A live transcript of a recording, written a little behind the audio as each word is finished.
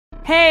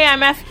Hey,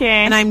 I'm FK.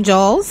 And I'm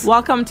Jules.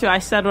 Welcome to I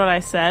Said What I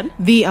Said,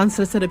 the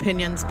Unsolicited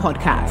Opinions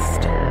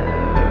podcast.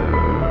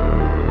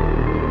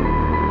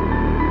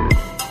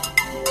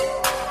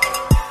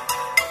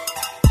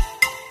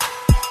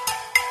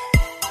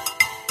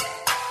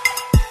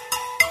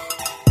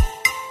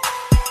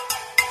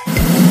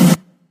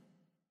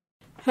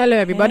 Hello,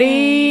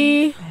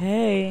 everybody.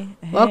 Hey.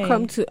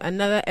 Welcome to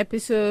another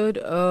episode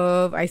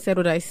of I Said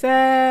What I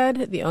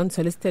Said, the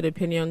Unsolicited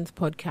Opinions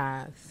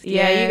podcast.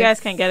 Yeah, you guys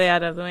can get it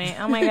out of the way.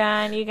 Oh my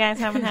God, you guys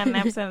haven't had an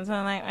episode. So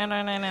I'm like,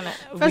 no.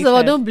 First of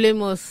all, don't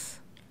blame us.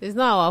 It's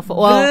not our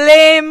fault.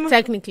 Blame.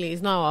 Technically,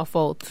 it's not our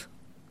fault.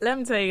 Let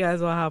me tell you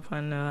guys what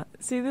happened.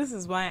 See, this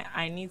is why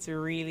I need to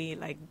really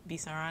be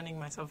surrounding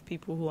myself with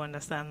people who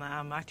understand that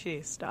I'm actually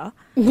a star.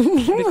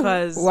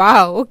 Because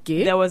wow,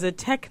 okay. There was a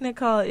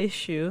technical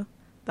issue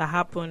that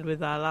happened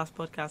with our last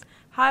podcast.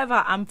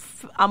 However, I'm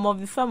of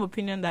the firm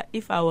opinion that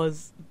if I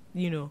was,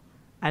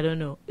 I don't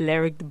know,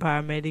 Lyric the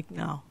paramedic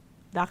now,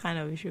 that kind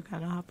of issue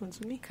cannot happen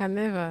to me. Can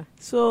never.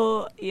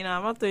 So,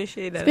 I'm not to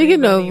say that.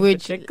 Speaking of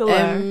which,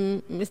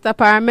 Mr.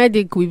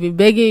 Paramedic, we've been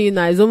begging you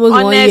now. It's almost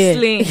 1 year.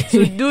 Honestly,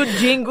 to do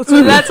jingle,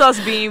 to let us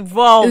be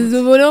involved. It's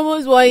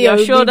almost 1 year.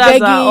 Your shoulders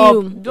begging are you.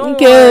 up.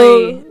 Don't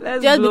worry.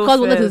 Let's just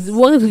because we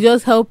wanted to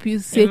just help you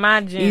say,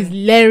 imagine. Is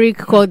Lyric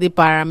called the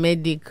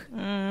paramedic?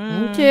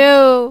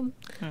 Okay.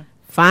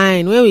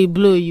 Fine. When we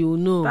blow, you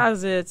know.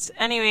 That's it.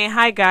 Anyway,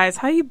 hi guys.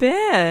 How you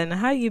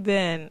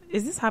been?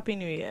 Is this Happy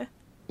New Year?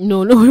 No,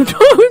 we don't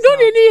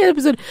need any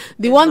episode.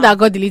 The one that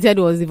got deleted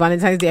was the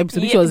Valentine's Day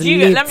episode, which was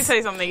lit. Let me tell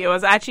you something. It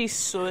was actually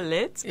so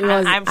lit. It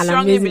was I'm an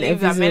strongly amazing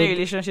believe episode. that many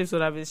relationships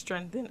would have been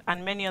strengthened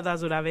and many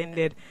others would have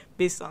ended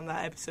based on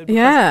that episode.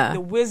 Yeah.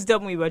 The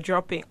wisdom we were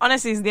dropping.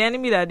 Honestly, it's the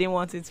enemy that didn't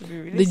want it to be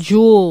released. The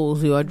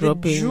jewels we were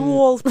dropping. The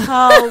jewels,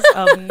 pearls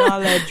of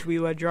knowledge we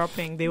were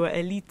dropping. They were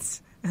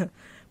elite,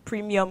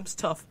 premium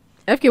stuff.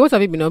 FK, what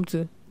have you been up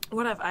to?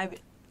 What have I been?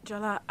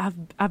 Jola,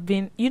 I've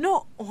been,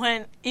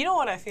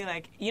 what I feel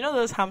like,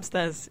 those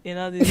hamsters,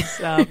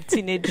 these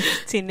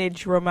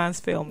teenage romance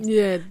films.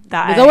 Yeah.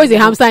 There's always a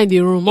hamster in the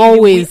room,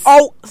 always.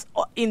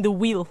 In the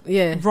wheel.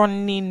 Yeah.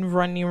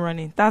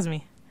 Running. That's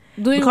me.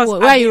 Doing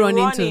what? Where are you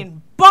running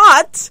to?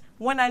 But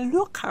when I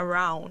look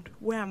around,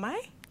 where am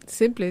I?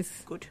 Same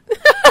place. Good.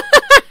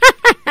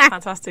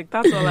 Fantastic.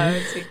 That's all I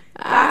would say.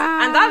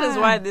 And that is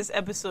why this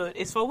episode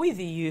is for we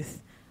the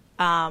youth.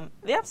 The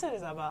episode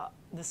is about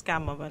the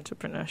scam of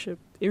entrepreneurship.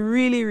 It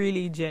really,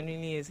 really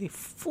genuinely is a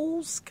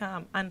full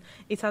scam, and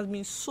it has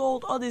been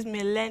sold. All these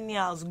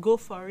millennials, go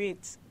for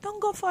it.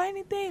 Don't go for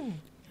anything.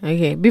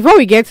 Okay, before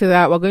we get to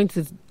that, we're going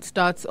to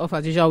start off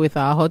as usual with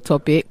our hot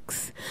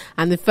topics.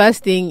 And the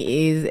first thing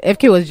is,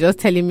 FK was just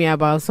telling me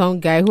about some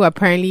guy who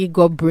apparently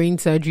got brain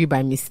surgery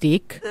by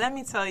mistake. Let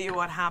me tell you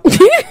what happened.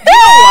 You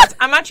know what?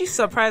 I'm actually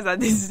surprised that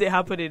this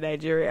happened in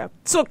Nigeria.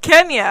 So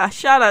Kenya,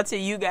 shout out to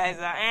you guys.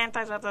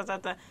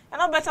 You're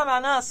not better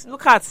than us.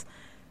 Look at.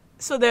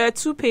 So there are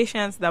two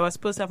patients that were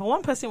supposed to have.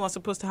 One person was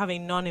supposed to have a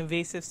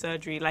non-invasive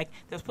surgery. Like,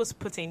 they were supposed to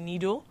put a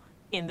needle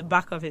in the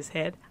back of his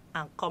head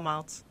and come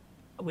out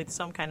with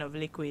some kind of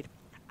liquid.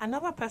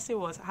 Another person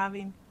was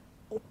having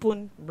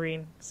open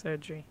brain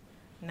surgery.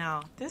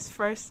 Now, this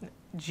first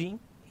G,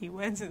 he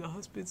went to the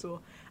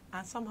hospital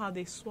and somehow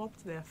they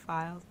swapped their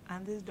files,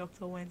 and this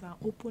doctor went and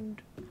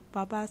opened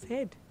Baba's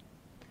head.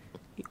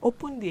 He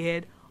opened the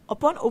head.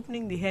 Upon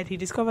opening the head, he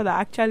discovered that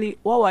actually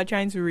what we're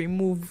trying to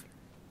remove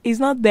is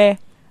not there.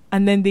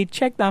 And then they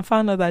checked and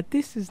found out that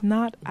this is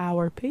not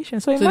our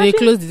patient. So they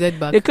closed the head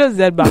back. They closed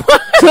the head back.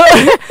 So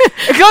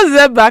they closed the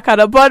head back,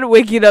 and upon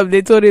waking up,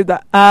 they told him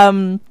that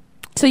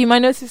so you might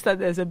notice that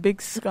there's a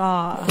big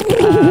scar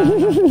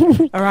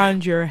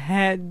around your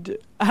head.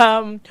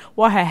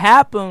 What had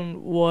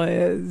happened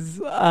was,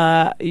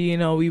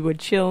 we were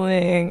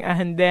chilling,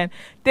 and then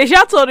they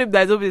just told him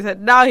that somebody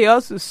said, now he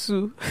has to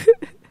sue.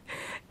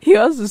 He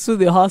also sued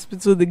the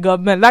hospital, the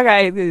government. That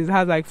guy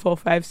has like 4 or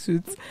 5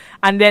 suits.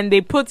 And then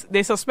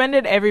they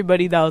suspended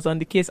everybody that was on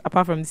the case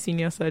apart from the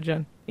senior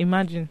surgeon.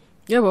 Imagine.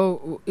 Yeah,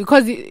 well,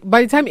 because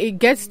by the time it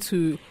gets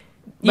to...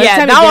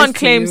 Yeah, that one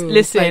claims,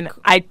 listen,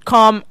 I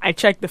come, I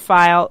check the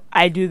file,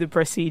 I do the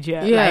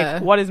procedure. Yeah.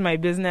 Like, what is my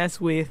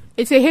business with...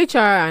 It's a HR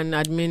and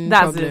admin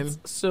problem.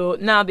 It. So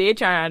now the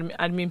HR and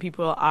admin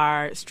people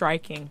are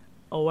striking.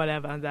 Or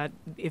whatever, that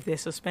if they're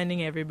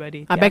suspending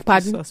everybody, I beg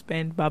pardon?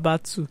 Suspend Baba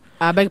too.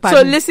 I beg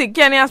pardon. So listen,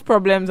 Kenya's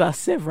problems are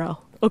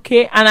several,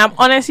 okay? And I'm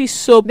honestly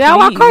so pleased. They are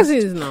our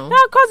cousins now. They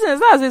are cousins.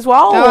 That's it. We're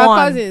all one.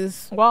 Our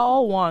cousins. We're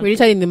all one. We're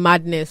literally in the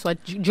madness. We're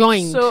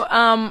joined. So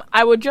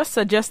I would just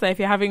suggest that if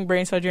you're having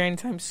brain surgery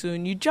anytime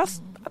soon, you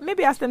just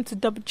maybe ask them to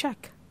double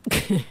check.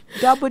 Any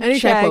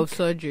type of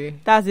surgery.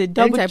 That's it.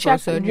 Double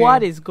check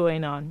what is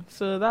going on.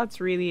 So that's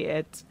really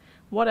it.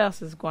 What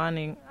else is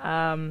going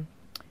on?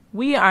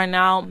 We are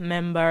now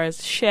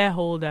members,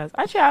 shareholders.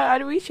 Actually,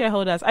 are we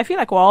shareholders? I feel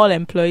like we're all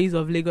employees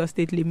of Lagos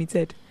State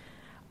Limited,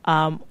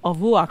 of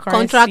who our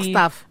current contract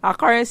staff. Our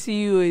current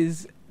CEO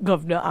is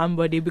Governor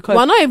Ambode, because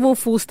we're not even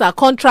full staff,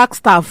 contract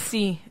staff.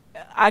 See,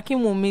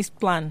 Akim Wumi's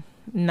plan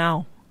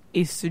now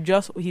is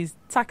to he's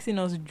taxing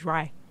us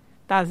dry.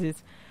 That's it.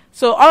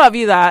 So all of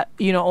you that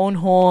own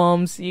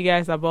homes, you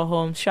guys that bought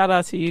homes, shout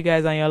out to you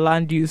guys on your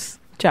land use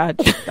charge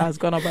that's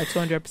gone up by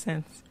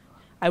 200%.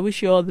 I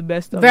wish you all the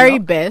best. Very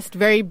best.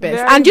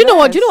 And do you know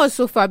what? Do you know what's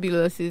so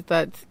fabulous is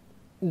that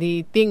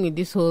the thing with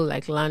this whole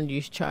like land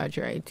use charge,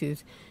 right,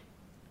 is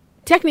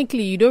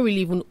technically you don't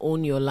really even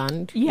own your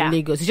land in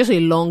Lagos. It's just a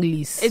long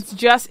lease.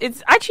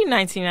 It's actually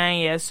 99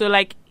 years. So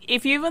like,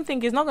 if you even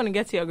think it's not going to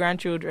get to your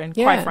grandchildren,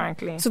 quite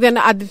frankly. So then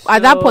at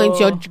that point,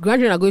 your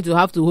grandchildren are going to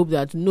have to hope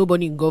that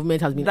nobody in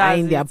government has been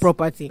eyeing their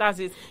property. That's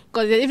it.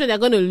 Because if they're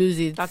going to lose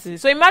it. That's it.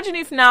 So imagine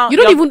if now... do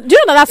you know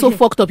that that's so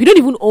fucked up? You don't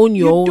even own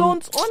your own. You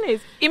don't own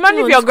it. Imagine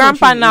if your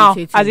grandpa now,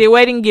 as a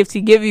wedding gift,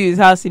 he gave you his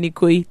house in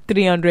Ikoyi,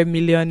 300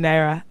 million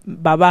naira.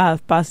 Baba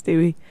has passed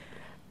away.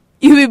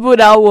 You people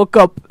that woke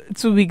up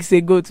 2 weeks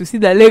ago to see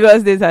that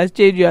Lagos State has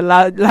changed your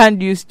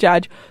land use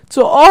charge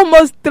to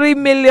almost 3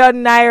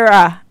 million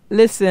naira.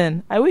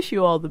 Listen, I wish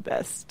you all the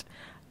best.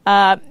 It's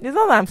not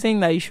that I'm saying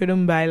that you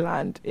shouldn't buy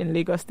land in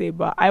Lagos State,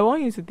 but I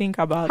want you to think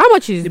about how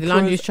much is the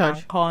land use charge?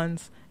 And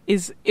cons.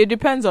 It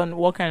depends on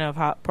what kind of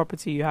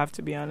property you have,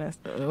 to be honest.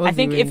 I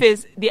think if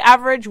it's the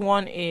average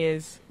one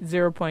is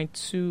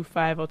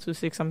 0.25 or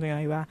 26, something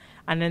like that,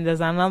 and then there's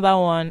another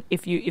one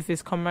if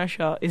it's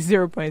commercial, it's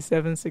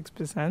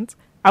 0.76%.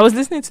 I was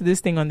listening to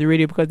this thing on the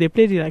radio because they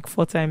played it like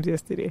 4 times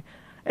yesterday,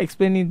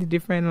 explaining the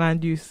different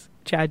land use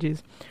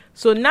charges.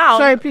 So now,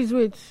 sorry, please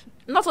wait.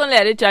 Not only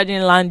are they charging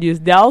land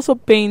use, they're also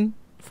paying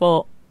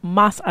for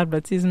mass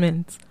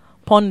advertisements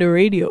upon the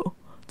radio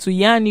to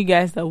yarn you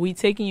guys that we're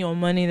taking your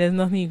money. There's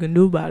nothing you can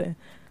do about it.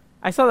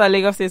 I saw that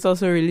Lagos State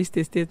also released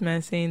a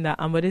statement saying that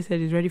Ambode said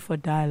it's ready for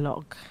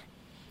dialogue.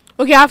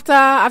 Okay,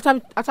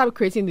 after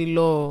creating the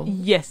law.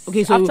 Yes.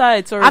 Okay, so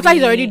after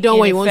he's already done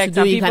what he wants to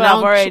do, we can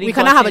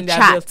now have a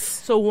chat. Bills.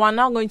 So we're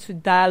now going to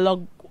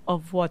dialogue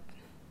of what?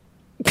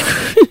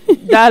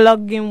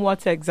 Dialoguing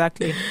what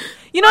exactly?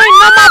 In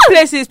normal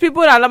places,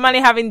 people are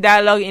normally having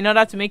dialogue in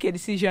order to make a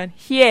decision.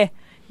 Here,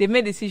 they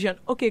made a decision.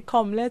 Okay,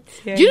 come, let's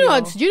hear. Do you know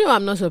what? Do you know?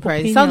 I'm not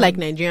surprised. It sounds like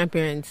Nigerian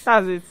parents.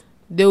 That's it.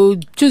 They will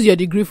choose your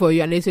degree for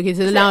you, and they say, "Okay,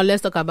 so now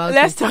let's talk about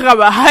Let's talk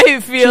about how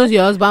you feel. Choose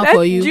your husband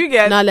for you.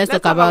 Now let's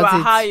talk about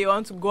it. How you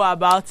want to go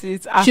about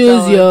it.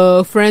 Choose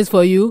your friends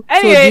for you.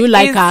 Anyway, so do you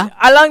like her?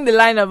 Along the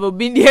line of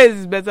obedience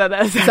is better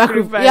than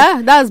sacrifice.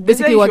 Yeah, that's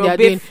basically what they're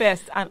doing.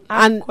 First and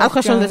ask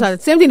questions later.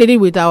 Same thing they did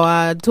with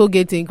our toll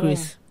gate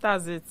increase.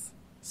 That's it.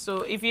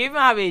 So if you even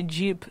have a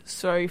Jeep,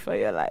 sorry for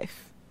your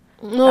life.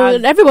 No,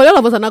 all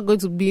of us are not going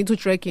to be into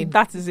trekking.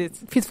 That is it.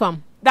 Fit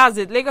farm. That's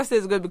it. Lagos State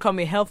is going to become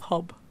a health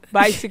hub.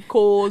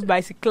 Bicycles,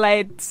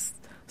 bicyclettes,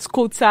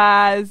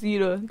 scooters,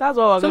 that's what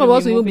we're some of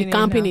us will even be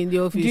camping in the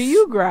office. Do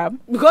you grab?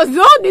 Because you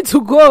don't need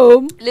to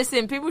go.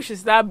 Listen, people should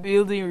start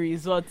building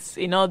resorts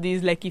in all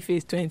these Lekki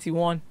Phase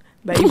 21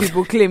 that you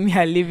people claim you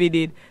are living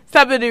in.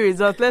 Start building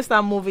resorts. Let's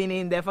start moving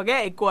in there.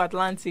 Forget Eco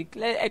Atlantic.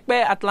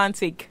 Ekpe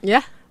Atlantic.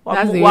 Yeah.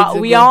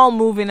 We are all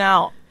moving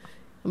out.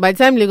 By the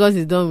time Lagos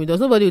is done with us,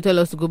 nobody will tell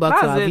us to go back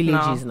to our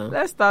villages now.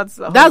 Let's start.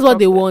 That's what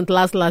they want.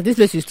 Last. This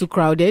place is too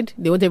crowded.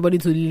 They want everybody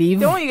to leave.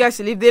 They want you guys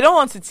to leave. They don't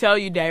want to tell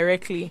you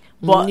directly.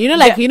 But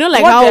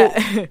like how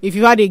if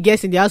you had a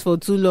guest in the house for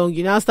too long,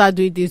 you now start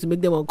doing things to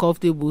make them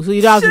uncomfortable. So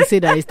you don't have to say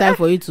that it's time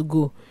for you to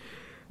go.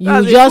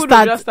 You just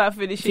start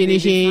finishing. In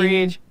the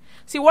fridge.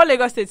 See, what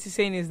Lagos State is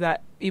saying is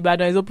that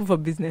Ibadan is open for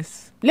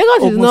business.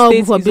 Lagos is not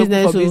open for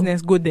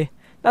business. Go there.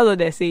 That's what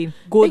they're saying.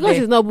 Lagos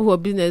is not open for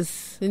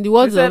business. In the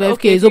words of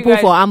FK, it's open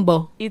for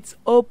Amber. It's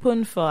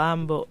open for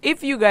Amber.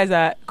 If you guys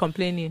are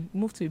complaining,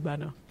 move to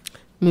Ibadan.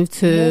 Move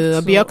to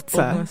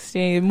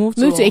Abiokta. Move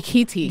to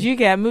Ekiti. Do you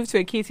get move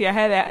to Ekiti? I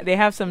heard they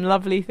have some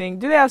lovely things.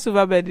 Do they have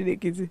super bed in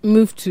Ekiti?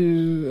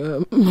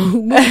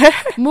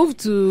 Move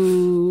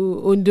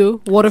to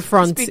Ondo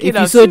waterfront. Speaking if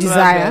you so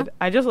desire.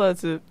 I just wanted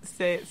to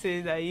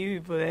say that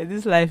you people,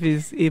 this life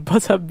is a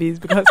butter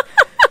beast because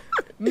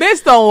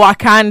based on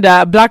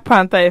Wakanda, Black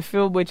Panther, a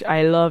film which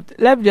I loved.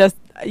 Let's just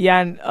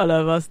yarn all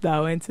of us that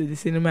went to the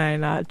cinema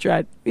and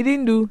tried. We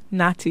didn't do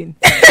nothing.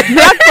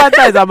 Black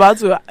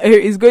Panther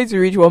is going to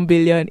reach 1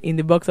 billion in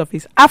the box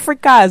office.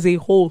 Africa as a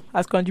whole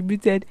has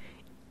contributed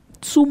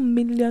 $2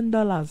 million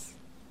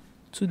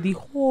to the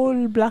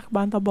whole Black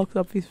Panther box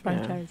office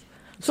franchise.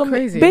 So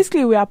crazy.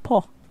 Basically, we are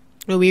poor.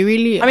 No, we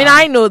really. I mean,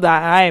 I know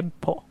that I am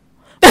poor,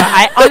 but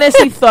I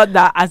honestly thought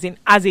that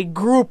as a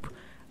group,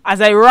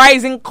 as a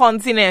rising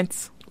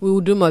continent, we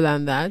will do more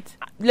than that.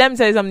 Let me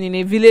tell you something. In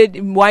a village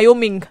in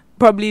Wyoming,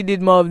 probably did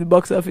more of the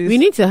box office. We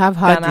need to have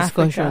hard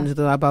discussions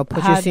though about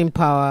purchasing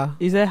power.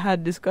 Is there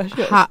hard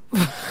discussion?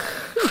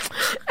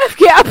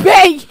 FK, I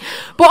beg.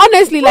 But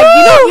honestly, like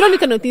you know, the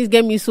kind of things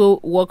get me so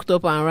worked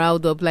up and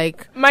riled up.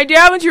 Like, my dear,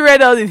 haven't you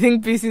read all the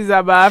think pieces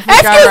about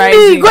Africa rising?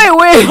 Excuse me, go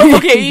away.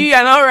 Okay, you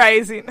are not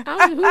rising.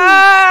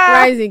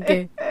 Rising,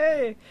 okay.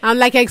 Hey. I'm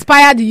like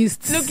expired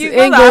yeast. Look, it's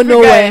ain't not going Africa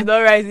nowhere. Is not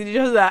rising. It's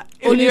just that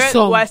only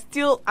some. We're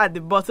still at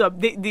the bottom.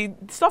 The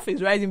stuff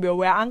is rising, but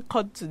we're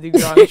anchored to the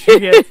ground.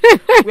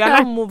 We are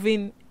not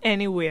moving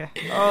anywhere.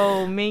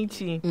 Oh,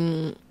 matey.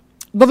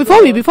 But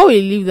before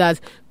we leave that,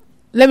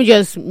 let me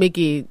just make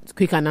a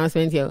quick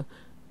announcement here.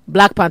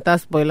 Black Panther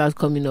spoilers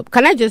coming up.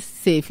 Can I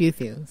just say a few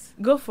things?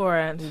 Go for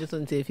it. I just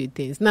want to say a few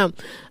things. Now,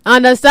 I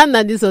understand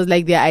that this was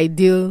like the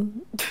ideal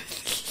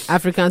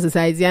African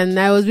society, and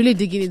I was really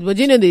digging it. But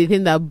you know the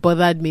thing that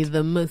bothered me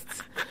the most?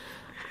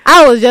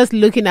 I was just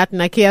looking at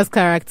Nakia's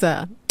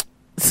character.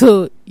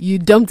 So you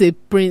dumped a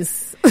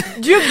prince.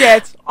 Do you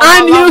get?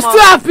 And you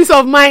still have peace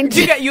of mind.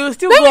 You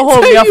still go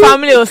home. Your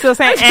family will still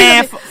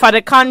say, for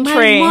the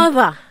country. My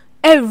mother,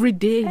 every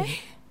day.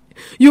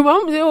 You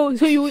mom say, oh,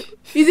 so you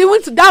is it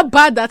went to that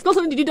bad that not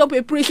only did you dump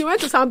a prince, you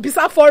went to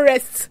Sambisa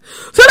Forest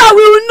so that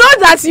we will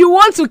know that you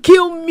want to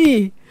kill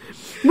me.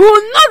 We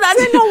will know that.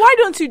 Say, no, why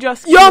don't you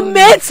just your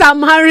mates are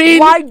married?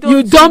 Why don't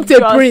you dumped you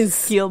a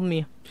prince? Kill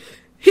me.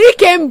 He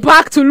came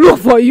back to look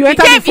for you. He went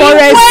to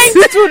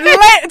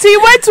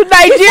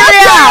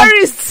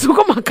Nigeria to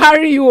come and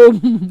carry you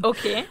home.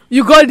 Okay.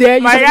 You got there.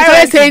 You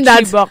started saying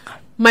that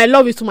my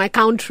love is to my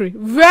country.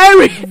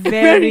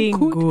 Very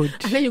good.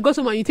 And then you got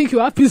someone you think you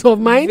have peace of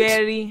mind.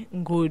 Very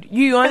good.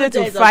 You wanted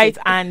to fight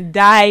and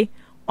die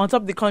on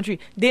top of the country.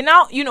 They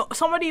now,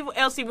 somebody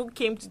else even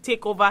came to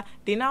take over.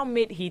 They now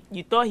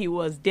you thought he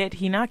was dead.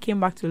 He now came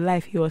back to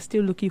life. He was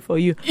still looking for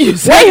you. When he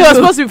was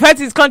supposed to be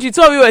fighting his country,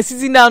 so we were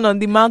sitting down on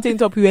the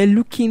mountaintop. We were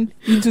looking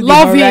into the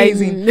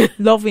horizon.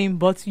 Loving.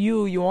 But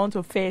you want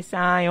to face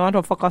and you want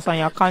to focus on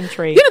your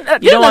country.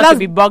 You don't want to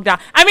be bogged down.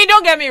 I mean,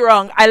 don't get me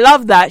wrong. I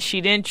love that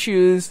she didn't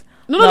choose.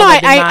 No,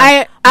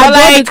 I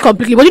love it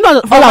completely.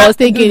 But all I was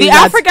thinking the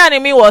African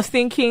in me was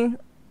thinking,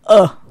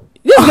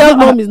 this girl's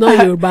mom is not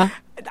Yoruba.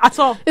 At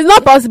all. It's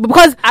not possible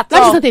because that's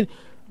something.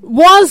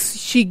 Once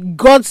she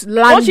got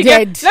landed,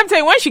 let me tell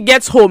you, when she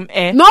gets home,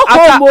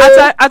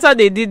 after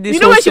they did this,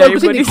 when she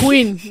was greeting the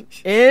queen,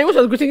 when she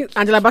was greeting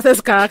Angela Bassett's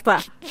character,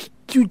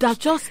 you'd have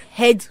just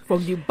heard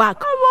from the back.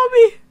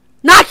 Oh,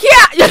 mommy,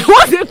 Nakia, you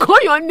want to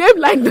call your name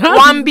like that?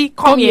 Wambi,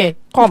 come here,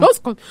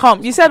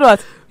 come. You said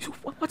what?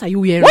 What are you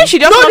wearing? When she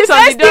just knocks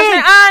on the door,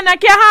 say,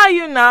 Nakia, how are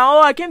you now?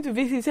 Oh, I came to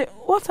visit. Say,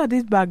 what are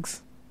these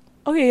bags?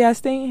 Okay, you're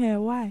staying here.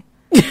 Why?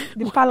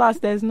 The palace,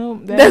 there's no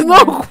room.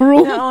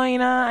 No,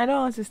 I don't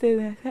want to stay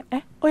there.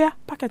 Oh yeah,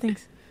 pack your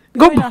things.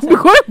 Go back.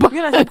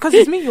 Because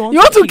it's me you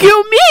want to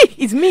kill me.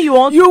 It's me you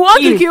want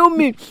to kill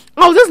me.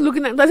 I was just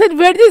looking at it. I said,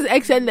 this is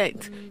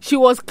excellent. She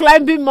was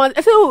climbing mountains.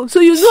 I said, oh, so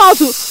you know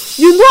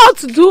how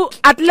to do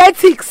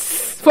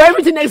athletics for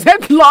everything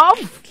except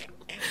love.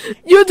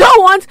 You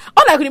don't want.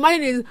 All I could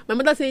imagine is my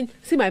mother saying,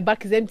 "See, my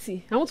back is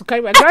empty. I want to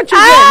carry my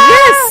grandchildren."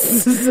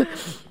 Yes.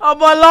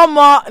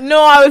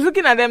 No, I was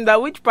looking at them.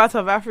 That which part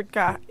of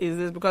Africa is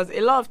this? Because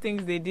a lot of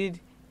things they did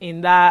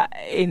in that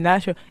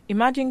show.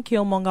 Imagine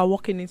Killmonger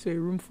walking into a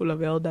room full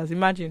of elders.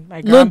 Imagine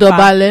my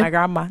grandpa, my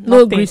grandma,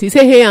 no greeting.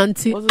 Say, "Hey,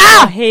 auntie."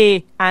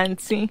 Hey,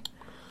 auntie.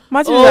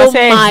 Imagine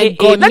my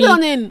God. That's her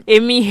name.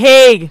 Amy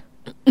Haig.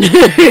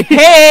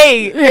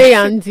 Hey,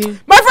 auntie.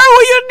 My friend,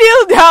 will you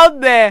kneel down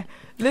there?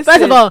 Listen.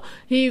 First of all,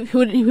 he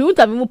wouldn't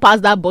have even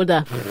passed that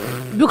border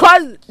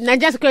because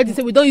Nigerian security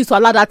said we don't used to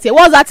allow that here.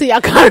 What's that thing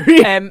you're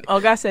carrying?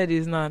 Oga said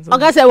he's not.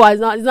 Oga said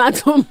it's not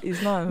home. It's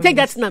not. Take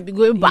that thing and be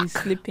going back. He's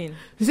sleeping.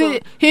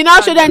 See, he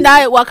now showed them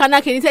that Wakanda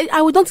King. He said,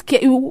 "I don't care.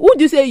 Who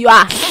do you say you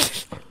are?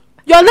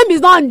 Your name is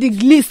not on the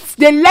list.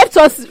 They left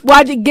us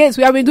at the gates.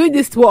 We have been doing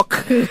this work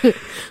for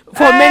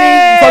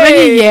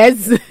many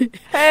years.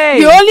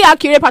 The only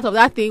accurate part of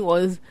that thing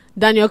was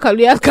Daniel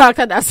Kaluuya's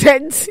character that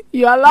said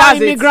you allow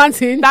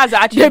immigrants in. That's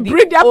actually they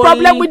bring their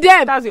problem with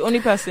them. That's the only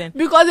person.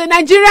 Because a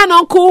Nigerian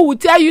uncle will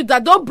tell you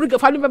that don't bring your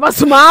family members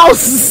to my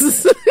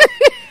house.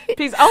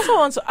 Please, I also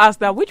want to ask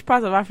that which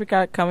part of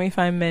Africa can we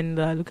find men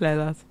that look like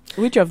that?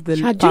 Which of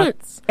the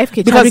parts?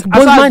 FK Chadwick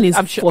Boseman is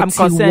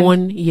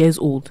 41 years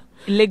old.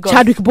 Lagos.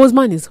 Chadwick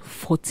Boseman is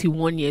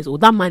 41 years old.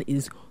 That man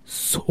is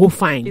so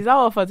fine. Is that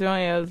what 41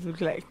 years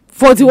look like?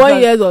 41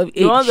 years of age.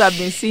 The ones I've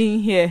been seeing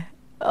here.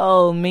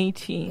 Oh,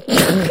 matey.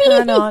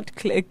 Cannot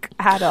click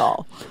at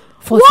all.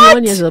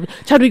 41 years old.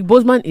 Chadwick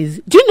Boseman is.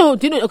 Do you know?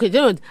 Okay,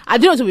 I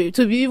don't know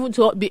to be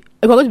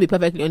if we're going to be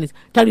perfectly honest,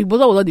 Chadwick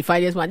Boseman was not the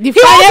finest man. The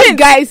finest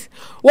guys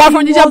were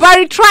from the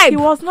Jabari tribe. He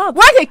was not.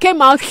 When they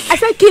came out, I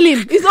said, kill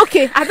him. It's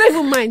okay. I don't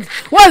even mind.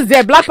 What's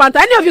there? Black Panther.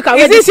 Any of you can.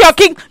 Is this your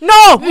king?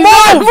 No,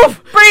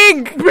 move.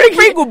 Bring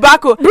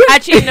Ubako.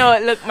 Actually, no.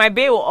 Look, my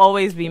bae will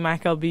always be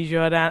Michael B.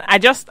 Jordan.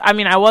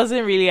 I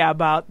wasn't really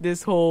about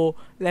this whole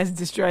let's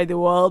destroy the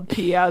world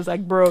PR. I was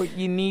like, bro,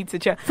 you need to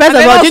check. First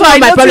of all, do you know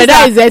my problem?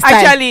 That is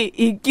actually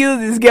he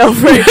killed his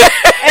girlfriend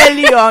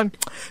early on.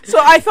 So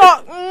I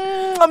thought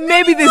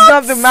maybe this is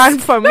not the man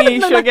for me. Do you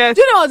know the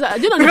problem?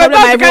 That's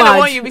the kind of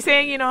one you'll be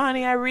saying,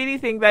 honey, I really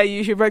think that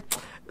you should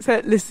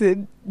say,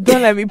 listen,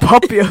 don't let me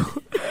pop you.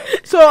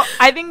 So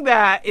I think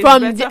that it's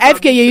from the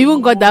FK, you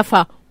even got that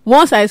far.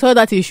 Once I saw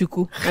that in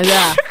Shuku,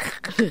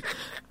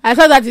 I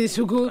saw that in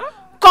Shuku.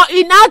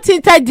 He now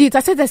tinted it. I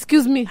said,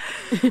 excuse me.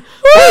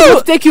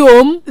 We'll take you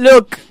home.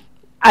 Look,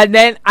 and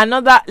then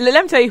another.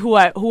 Let me tell you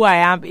who I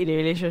am in a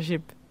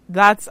relationship.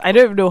 That's I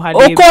don't even know her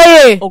name.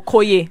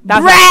 Okoye.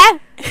 That's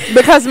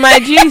because my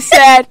G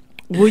said,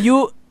 "Will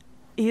you?"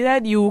 He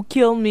said you will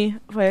kill me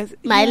first.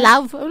 My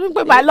love.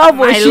 My love.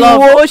 My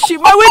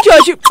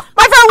friend,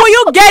 will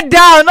you get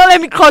down? Don't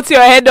let me cut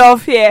your head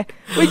off here.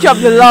 Which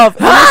of the love?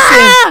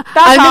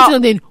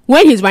 Listen,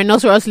 when his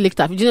rhinoceros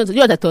licked up, you know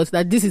what I thought?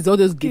 That this is all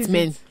those gate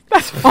men.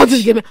 All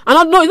those gate men.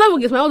 And no, it's not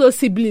even gate men, all those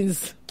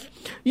siblings.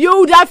 You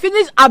would have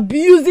finished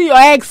abusing your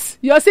ex.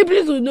 Your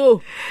siblings will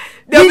know.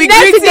 They'll be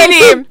greeting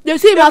him. They'll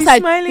see him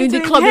outside in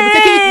the club.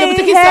 They'll be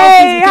taking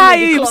selfies. How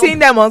you've seen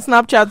them on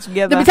Snapchat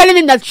together? They'll be telling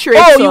him that,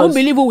 you won't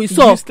believe what we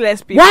saw.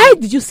 Useless people. Why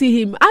did you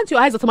see him? Aren't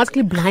your eyes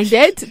automatically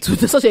blinded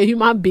to such a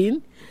human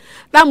being?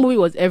 That movie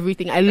was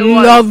everything. I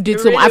loved it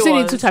so much. I've seen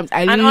it 2 times.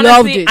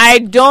 Loved it. I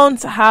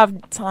don't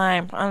have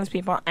time. Honest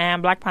people.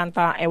 And Black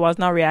Panther, it was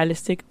not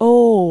realistic.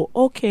 Oh,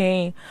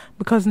 okay.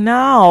 Because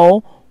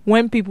now,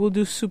 when people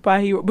do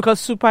superhero,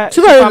 because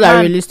superheroes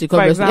are realistic,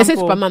 obviously. They say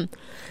Superman.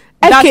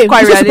 That's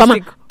quite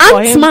realistic.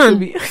 Ant-Man.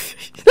 This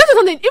is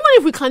something. Even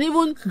if we can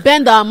even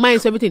bend our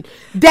minds to everything,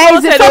 there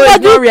is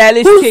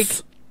somebody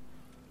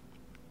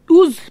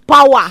whose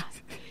power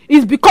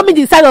is becoming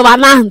the size of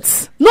an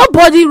ant.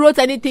 Nobody wrote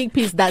anything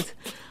piece that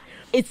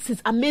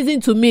it's amazing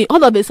to me.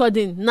 All of a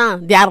sudden, now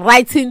they are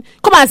writing.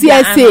 Come and see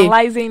essay.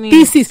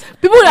 This is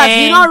people that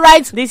did not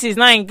write. This is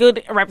not a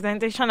good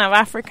representation of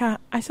Africa.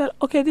 I said,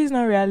 okay, this is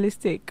not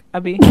realistic,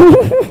 Abi,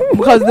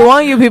 because the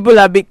one you people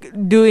are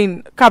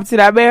doing Captain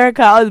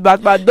America, all the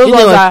Batman, those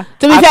ones are.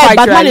 To be fair,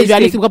 Batman is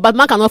realistic because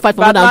Batman cannot fight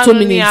for more than 2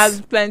 minutes. He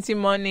has plenty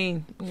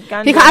money.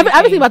 He can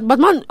everything, but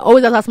Batman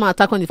always has a smart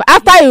attack on the fight.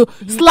 After you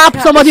slap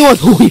somebody,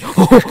 once,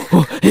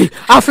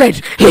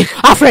 Alfred,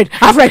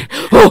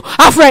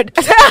 Alfred.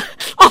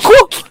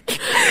 Uncle, did they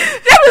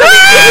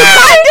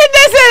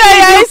say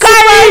that you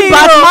carry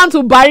Batman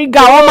to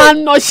Bariga?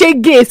 Woman, no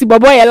shake gay, si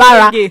bobo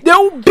Lara.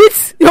 They'll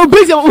beat you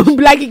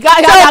like a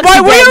guy. So,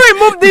 boy, will you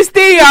remove this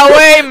thing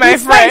away, my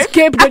friend?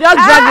 Cape, they just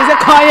drag. They say,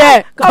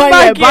 come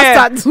here,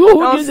 bastard.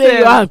 Who you say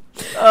you are?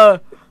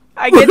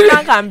 I get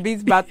man can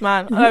beat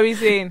Batman. What are we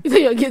saying? You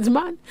say you're gate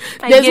man.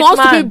 There's one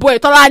stupid boy.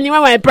 Told me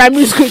when we were in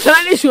primary school.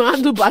 Told me she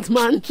handle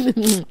Batman.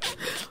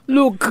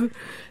 Look.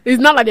 It's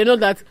not like they know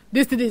that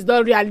this thing is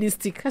not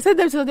realistic. I said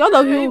them to all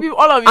of you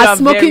are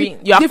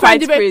smoking. You are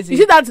quite crazy. You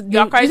see that?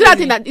 You see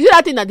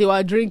that thing that they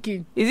were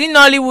drinking? Is it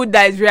Nollywood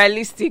that is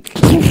realistic?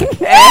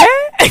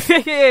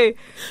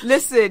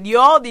 Listen, you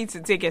all need to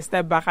take a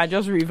step back and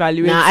just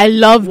reevaluate. Nah, I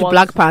loved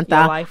Black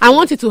Panther. I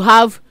wanted to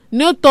have.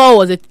 No, Thor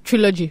was a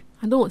trilogy.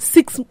 I don't want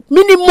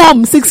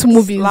minimum 6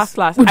 movies. Last.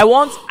 I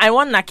want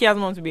Nakia's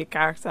mom to be a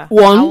character.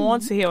 One. I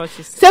want to hear what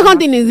she's saying. Second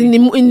thing is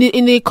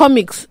in the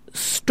comics,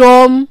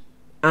 Storm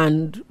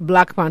and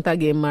Black Panther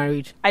get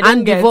married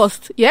and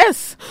divorced.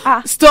 Yes.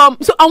 Storm.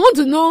 So I want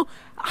to know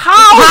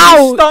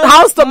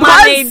how Storm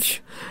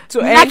managed to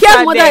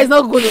Nakia's mother is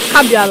not going to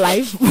have their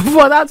life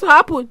for that to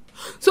happen.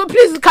 So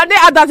please, can they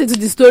add that into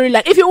the story?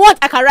 Like, if you want,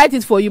 I can write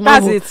it for you,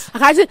 Marvel. That's it. I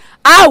can say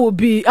I will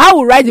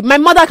write it. My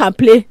mother can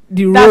play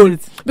the role.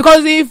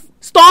 Because if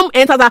Storm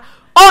enters that,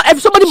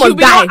 if somebody must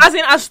die.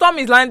 As Storm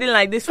is landing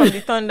like this from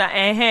the thunder,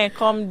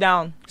 calm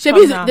down. They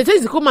say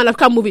it's a cool man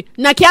Africa movie.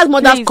 Nakia's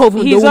mother's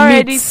coven. He's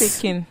already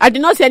taken. I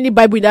did not see any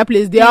Bible in that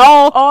place. They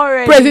are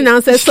all praising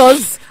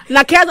ancestors.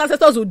 Nakia's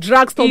ancestors will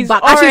drag Storm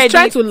back. And she's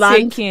trying to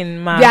land.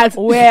 Taken, man.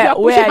 Where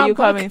are you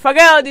coming?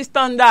 Forget all this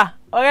thunder.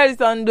 Forget this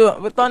thunder.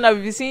 But thunder,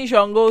 if you've seen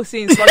Shango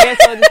scenes, forget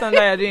all this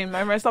thunder you're doing.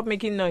 My friend, stop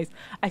making noise.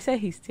 I said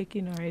he's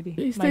taking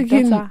already. My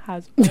daughter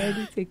has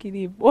already taken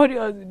him. What do you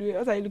want to do?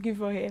 What are you looking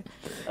for here?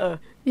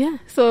 Yeah,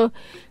 so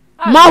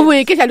Marvel,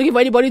 in case you're looking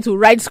for anybody to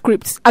write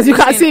scripts, as you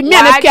can see, me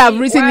and FK have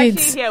written it.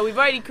 Here, we've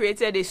already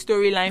created a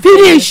storyline.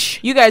 Finish.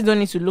 You guys don't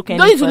need to look any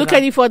further. Don't need to look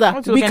any further.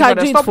 We can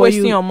do it for you. Stop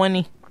wasting your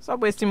money. Stop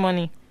wasting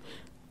money.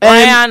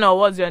 Ryan, or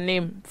what's your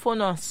name?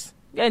 Phone us.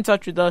 Get in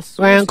touch with us.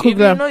 Ryan Coogler. If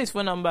you know his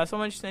phone number,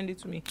 someone should send it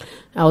to me.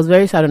 I was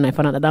very sad when I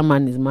found out that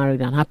man is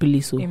married and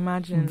happily so.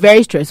 Imagine.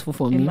 Very stressful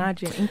for me.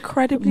 Imagine.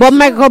 Incredibly. But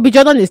Michael B.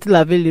 Jordan is still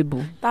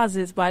available. That's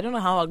it. But I don't know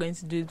how we're going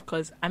to do it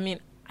because, I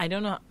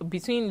don't know.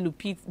 Between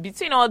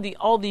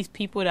all these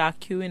people that are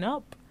queuing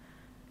up,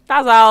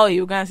 that's how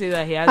you're going to say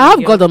that he has. I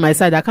have God on my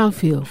side. I can't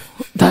feel.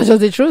 That's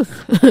just the truth.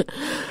 With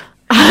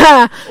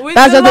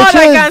that's the Lord, truth.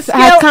 I can't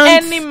scale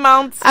any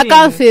mountain. I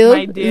can't feel.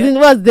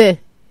 What's there?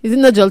 Is it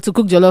not to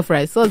cook jollof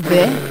rice? What's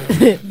there?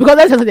 Because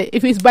that's something.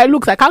 If it's by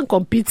looks, I can't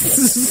compete.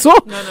 So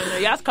no.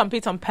 You have to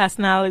compete on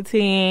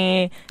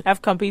personality. You have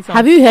to compete on.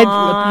 Have you heard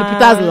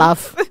Lupita's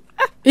laugh?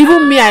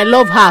 Even me, I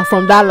love her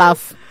from that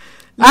laugh.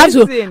 I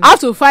have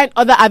to find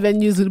other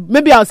avenues.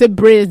 Maybe I'll say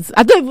braids.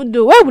 I don't even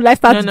know. Where will I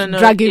start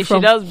dragging if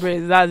from? She does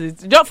braids. That's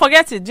it. Don't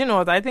forget it. Do you know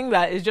what? I think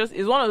that it's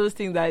one of those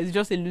things that is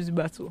just a losing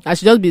battle. I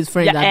should just be his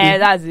friend. Yeah,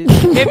 that's it.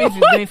 Maybe if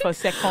he's going for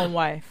second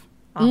wife,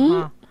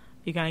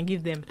 you can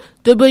give them.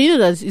 But you know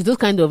that it's those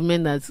kind of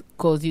men that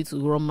cause you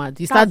to run mad.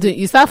 You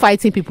start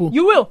fighting people.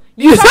 You will.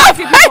 You start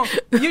fighting people.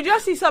 You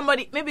just see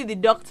somebody. Maybe the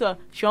doctor.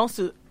 She wants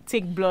to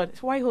take blood.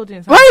 So why are you holding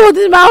his hand? Why are you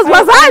holding my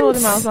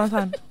husband's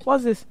hand?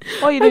 What's this?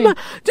 What are you doing? Do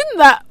you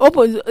know that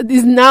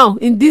is now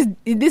in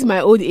this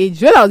my old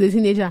age? When I was a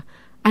teenager,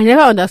 I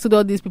never understood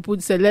all these people.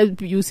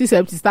 You see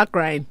celebrities start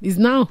crying. It's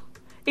now.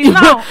 It's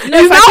now.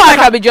 If I feel like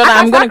I'll be Jordan,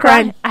 I'm gonna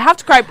cry. I have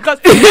to cry because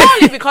not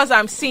only because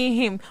I'm seeing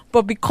him,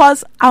 but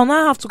because I'll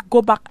now have to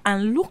go back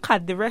and look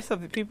at the rest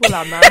of the people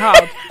at my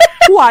house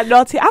who are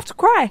naughty. I have to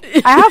cry.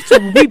 I have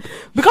to weep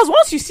because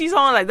once you see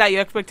someone like that,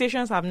 your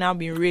expectations have now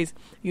been raised.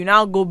 You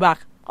now go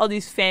back. All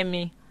this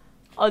Femi,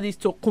 all this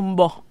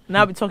Tokumbo.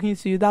 Now be talking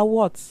to you. That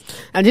what?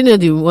 And you know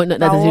the one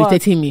that is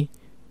irritating me.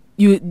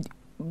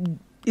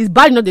 It's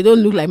bad enough they don't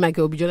look like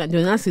Michael B. Jordan.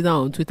 They'll not sit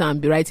down on Twitter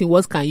and be writing,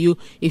 what can you,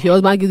 if your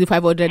husband gives you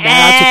 $500 to cook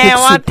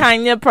what soup,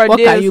 can you produce? what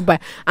can you buy?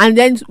 And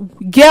then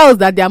girls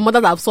that their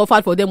mothers have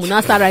suffered for them will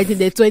now start writing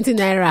the 20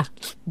 naira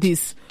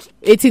this,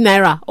 80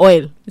 naira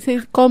oil. He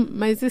says, come,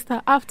 my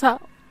sister, after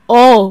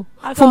all,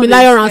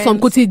 Fumilayo and some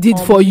Kuti did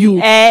for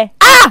you.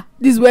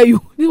 This is where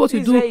you, this is what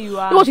you do. This is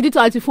what you did to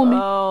Auntie Fumi.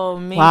 Oh,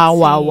 amazing.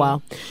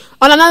 Wow.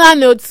 On another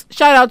note,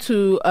 shout out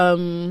to,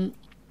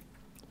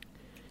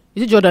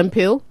 is it Jordan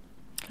Peele?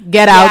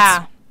 Get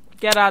Out.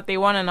 They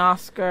won an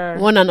Oscar.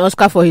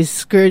 For his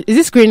screen. Is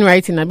it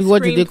screenwriting? I mean,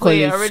 what did they call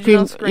it?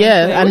 Screenplay.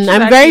 Yeah, and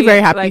I'm very, very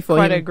happy for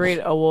him. Quite a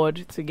great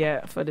award to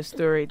get for the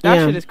story.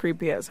 That shit is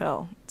creepy as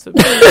hell.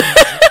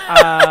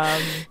 Yeah,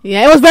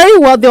 it was very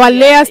well. There were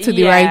layers to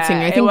the writing.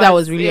 I think that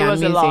was really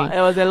amazing. It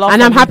was a lot.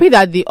 And I'm happy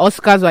that the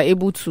Oscars were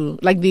able to,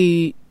 like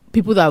the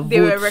people that they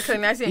were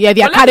recognizing. Yeah,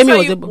 the Academy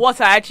was able. What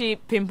I actually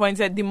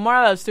pinpointed, the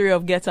moral of the story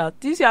of Get Out.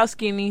 Do you see how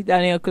skinny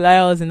Daniel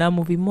Kaluuya was in that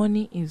movie?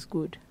 Money is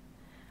good.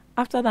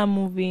 After that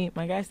movie,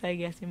 my guy started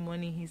getting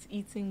money. He's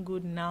eating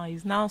good now.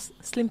 He's now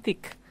slim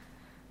thick.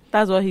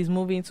 That's what he's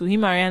moving to.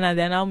 Him and Rihanna,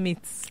 they're now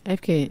mates.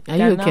 FK, are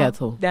you okay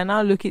at all? They're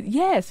now looking.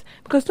 Yes,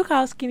 because look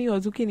how skinny he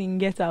was looking in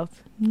Get Out.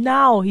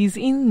 Now he's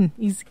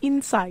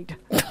inside.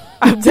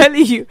 I'm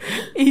telling you,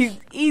 he's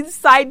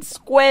inside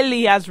squarely.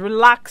 He has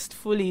relaxed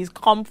fully. He's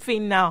comfy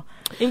now.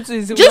 Into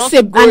his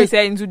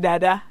into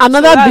Dada.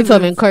 Another bit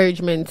of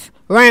encouragement.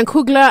 Ryan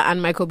Coogler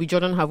and Michael B.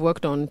 Jordan have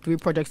worked on 3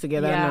 projects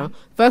together now.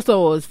 First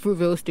one was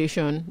Fruitvale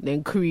Station,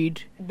 then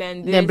Creed,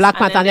 then Black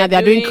Panther.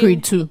 They're doing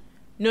Creed 2.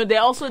 No,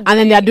 they're also and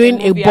then they're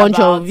doing a bunch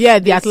of the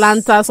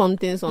Atlanta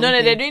something. No,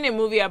 they're doing a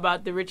movie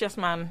about the richest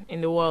man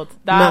in the world.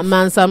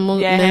 Mansa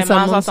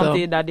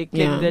something that they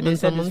claimed that they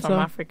said is from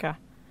Africa.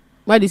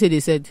 Why did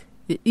they said?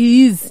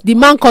 He is the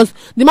man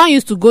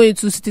used to go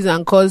into cities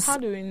and cause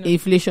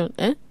inflation.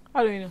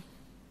 How do we know?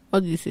 What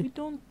did you say? We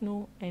don't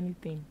know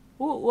anything.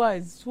 Who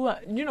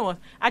you know what?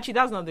 Actually,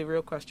 that's not the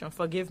real question.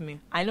 Forgive me.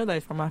 I know that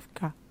he's from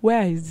Africa.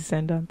 Where are his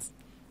descendants?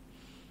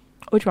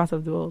 Which part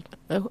of the world?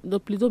 No,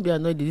 please don't be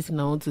annoyed. This thing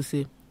I want to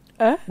say.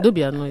 Don't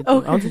be annoyed.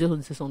 Okay. I want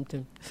to say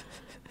something.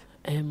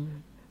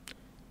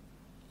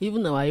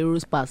 Even our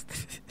heroes passed.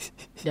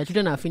 Their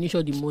children have finished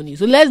all the money.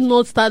 So let's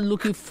not start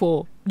looking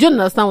for. Do you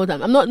understand what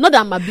I'm not that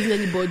I'm abusing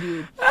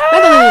anybody.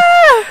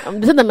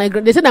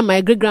 They said that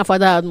my great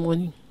grandfather had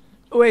money.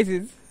 Where is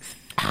it?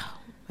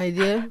 My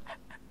dear.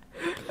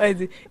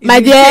 My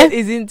dear,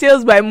 is in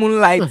Tales by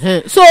Moonlight.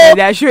 So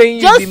they're showing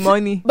you the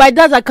money. By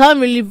that, I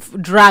can't really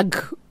drag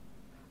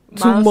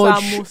too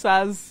much.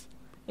 Musa's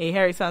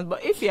inheritance,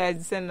 but if you are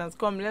descendants,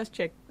 come, let's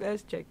check. I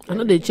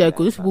know they check.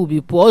 These people will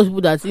be poor. Those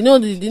people that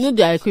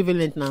they are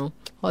equivalent now.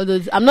 Although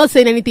I'm not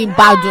saying anything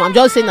bad. I'm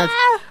just saying that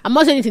I'm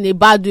not saying anything in a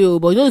bad way.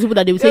 But you know those people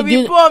that they will say, do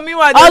you know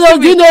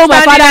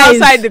my father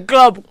is outside the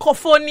club,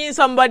 phoning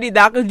somebody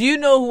that do you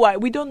know who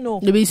we don't know.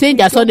 They will be saying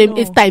their surname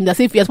each time. That's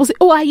if you're supposed to say,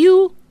 oh, are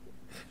you?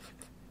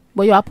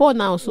 But you are poor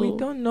now, so we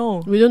don't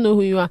know. We don't know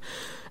who you are.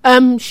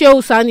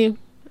 Shehu Sani,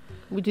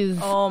 which is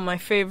my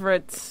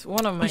favorite.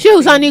 One of my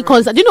Shehu Sani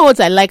concert. Do you know what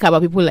I like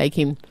about people like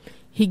him?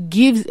 He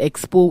gives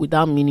expo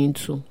without meaning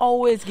to.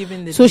 Always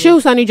giving the. So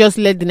Shehu Sani just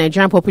let the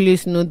Nigerian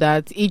populace know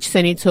that each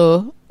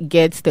senator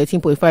gets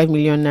 13.5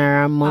 million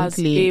naira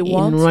monthly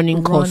in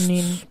running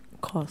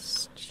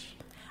costs.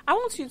 I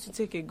want you to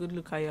take a good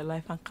look at your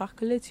life and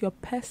calculate your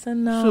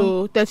personal.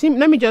 So 13.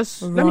 Let me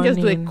just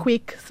do a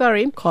quick.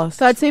 Cost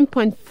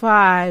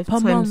 13.5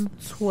 times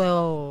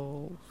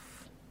 12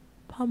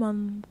 per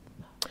month.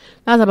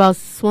 That's about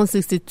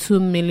 162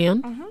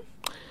 million. Mm-hmm.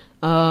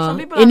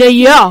 In a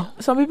year.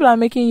 Some people are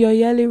making your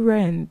yearly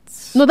rent.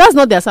 No, that's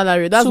not their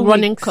salary. That's 2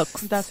 running weeks.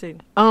 costs. That's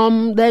it.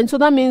 Then so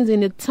that means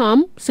in a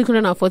term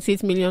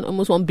 648 million,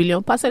 almost 1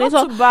 billion per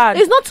Not too bad.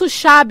 It's not too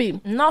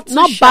shabby. Not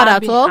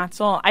bad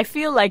at all. I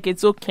feel like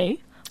it's okay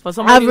for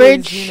somebody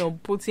who's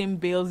putting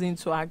bills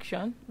into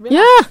action. Relax.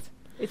 Yeah,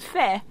 it's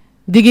fair.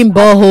 Digging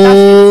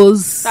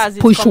boreholes,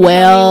 push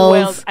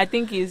wells. I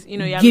think is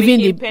you're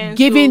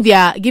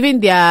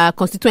giving their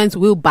constituents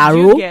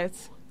wheelbarrow.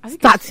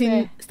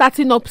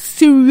 Starting up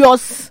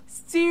serious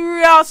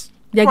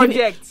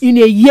projects. In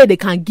a year, they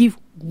can give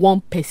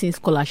one person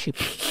scholarship.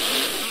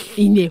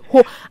 In a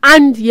whole,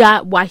 and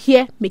we're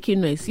here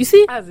making noise. You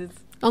see,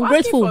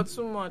 ungrateful.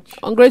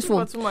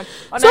 Ungrateful. So not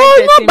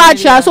bad,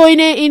 Sha. So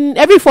in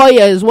every 4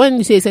 years, when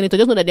you say senator,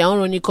 just know that their own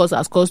running cost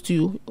has cost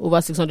you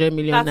over 600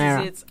 million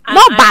naira.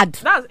 Not bad.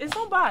 It's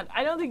not bad.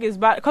 I don't think it's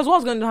bad because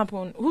what's going to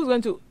happen?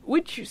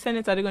 Which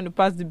senator are they going to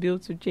pass the bill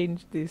to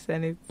change the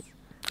Senate?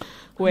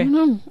 Where? I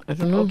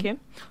don't know. Okay.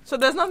 So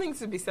there's nothing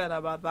to be said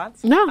about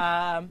that.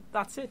 No.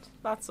 That's it.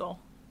 That's all.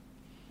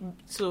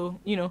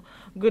 So,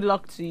 good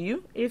luck to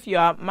you. If you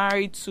are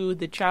married to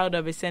the child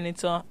of a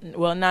senator,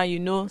 well, now you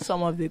know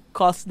some of the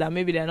costs that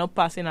maybe they're not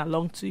passing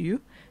along to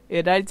you.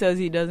 Your daddy tells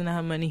you he doesn't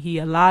have money, he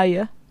a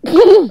liar.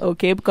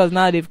 Okay, because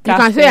now they've cast.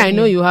 You can say, I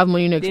know you have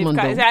money next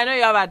month. Say, I know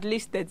you have at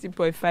least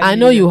 30.5. I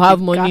know you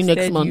have money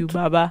next month. You,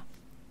 Baba.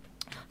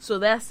 So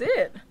that's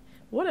it.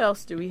 What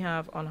else do we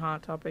have on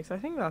hot topics? I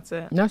think that's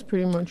it. That's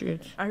pretty much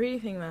it. I really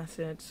think that's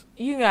it.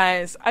 You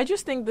guys, I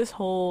just think this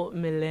whole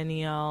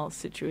millennial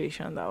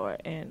situation that we're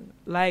in,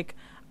 like,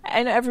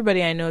 I know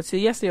everybody I know. So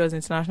yesterday was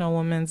International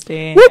Women's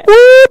Day. Whoop,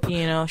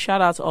 whoop.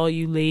 Shout out to all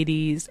you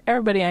ladies.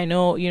 Everybody I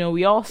know,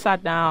 we all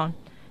sat down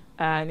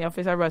in the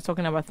office. Everybody's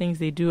talking about things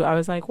they do. I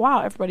was like,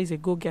 wow, everybody's a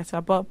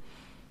go-getter. But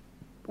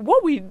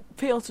what we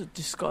fail to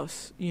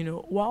discuss,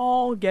 we're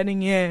all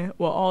getting here.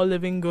 We're all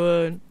living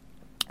good.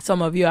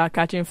 Some of you are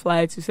catching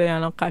flights. You say you're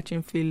not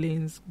catching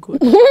feelings.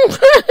 Good.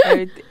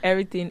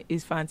 Everything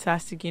is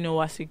fantastic.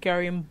 We're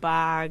securing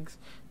bags.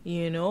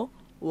 We're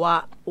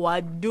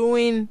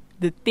doing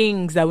the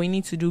things that we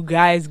need to do,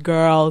 guys,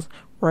 girls.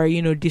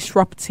 We're,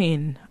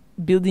 disrupting,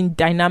 building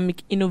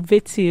dynamic,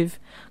 innovative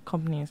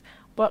companies.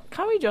 But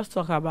can we just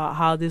talk about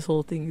how this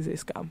whole thing is a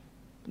scam?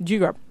 Do you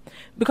grab?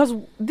 Because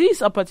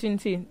this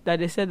opportunity that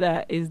they said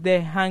that is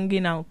there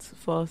hanging out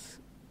for us,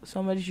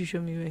 somebody should show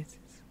me where it is.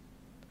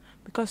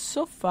 Because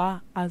so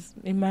far, as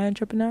in my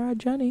entrepreneurial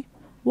journey,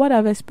 what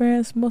I've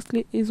experienced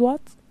mostly is what?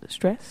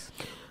 Stress.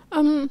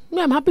 I'm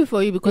happy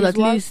for you because at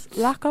least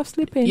lack of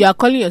sleeping. You are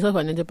calling yourself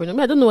an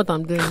entrepreneur. I don't know what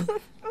I'm doing.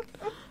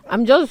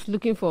 I'm just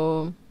looking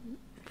for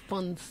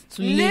funds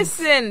to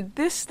Listen,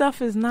 this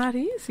stuff is not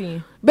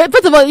easy. But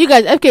first of all, you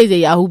guys, FK is a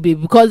Yahoo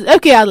babe because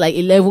FK has like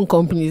 11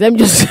 companies. I'm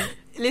just...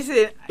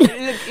 Listen,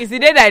 look, it's the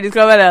day that I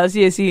discovered that I was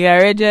CSC.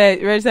 I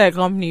registered a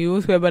company, you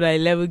won't pay about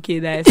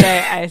 11K that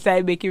I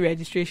started making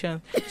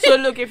registrations. So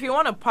look, if you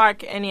want to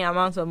park any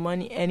amount of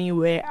money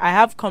anywhere, I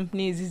have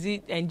companies. Is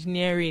it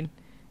engineering?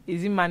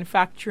 Is it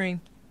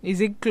manufacturing?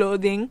 Is it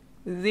clothing?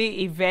 Is it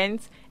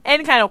events?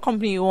 Any kind of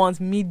company you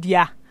want,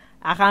 media.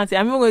 I can't say.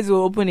 I'm even going to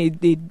open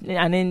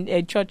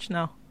a church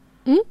now.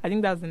 I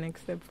think that's the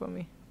next step for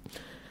me.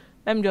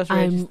 Let me just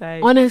register.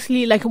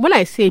 Honestly, like when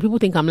I say, people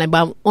think I'm like,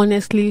 but I'm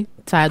honestly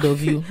tired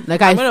of you.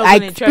 Like I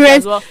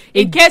experience well.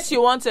 In case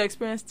you want to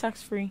experience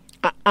tax free.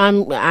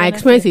 I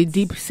experience a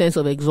deep sense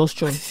of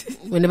exhaustion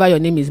whenever your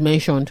name is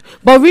mentioned.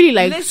 But really,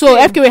 like, listen, so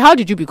FKW, how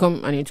did you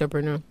become an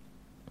entrepreneur?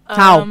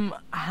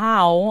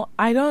 How?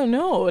 I don't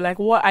know. Like,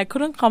 what? I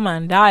couldn't come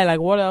and die. Like,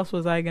 what else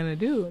was I gonna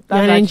do? You're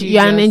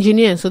an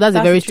engineer, so that's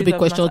a very stupid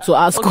question to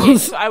ask. Okay,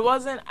 so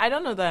I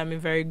don't know that I'm a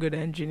very good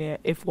engineer,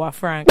 if we're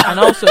frank. And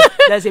also,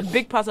 there's a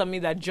big part of me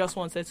that just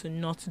wanted to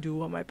not do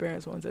what my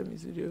parents wanted me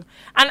to do.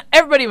 And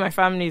everybody in my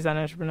family is an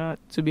entrepreneur,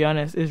 to be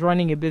honest, is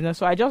running a business.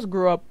 So I just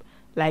grew up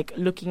like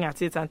looking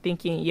at it and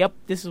thinking, yep,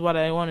 this is what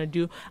I want to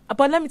do.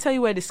 But let me tell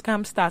you where the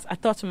scam starts. I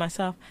thought to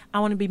myself,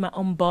 I want to be my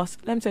own boss.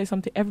 Let me tell you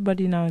something.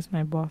 Everybody now is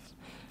my boss.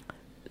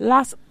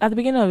 At the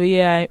beginning of the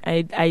year,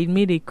 I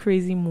made a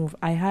crazy move.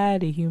 I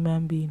hired a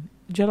human being.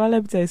 Jola,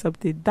 let me tell you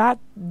something. That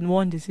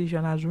one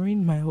decision has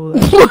ruined my whole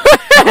life.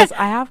 Because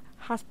I have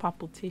heart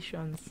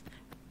palpitations.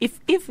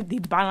 If the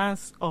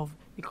balance of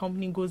the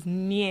company goes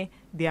near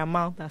the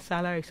amount that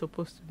salary is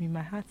supposed to be,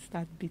 my heart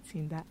starts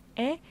beating.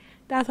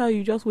 That's how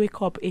you just wake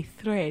up a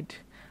thread.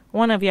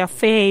 One of your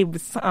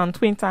faves on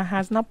Twitter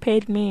has not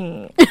paid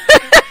me.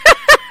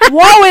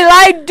 What will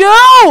I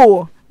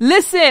do?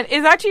 Listen,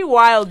 it's actually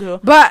wild though.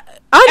 But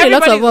aren't a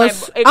lot of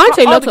us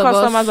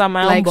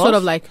like sort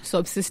of like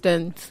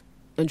subsistent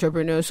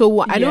entrepreneurs? So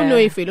I don't know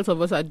if a lot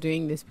of us are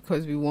doing this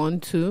because we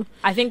want to.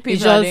 I think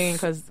people are doing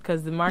it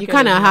because the market. You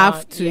kind of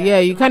have to,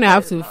 you kind of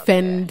have to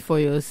fend for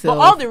yourself.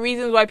 But all the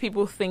reasons why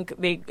people think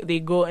they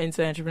go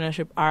into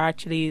entrepreneurship are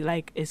actually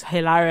like, it's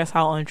hilarious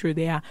how untrue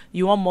they are.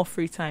 You want more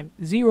free time?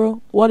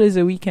 Zero. What is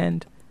a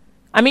weekend?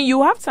 I mean,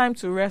 you have time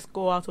to rest,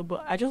 go out,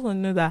 but I just want to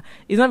know that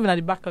it's not even at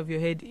the back of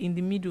your head, in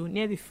the middle,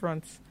 near the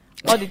front.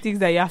 All the things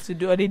that you have to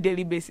do on a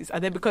daily basis are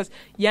there because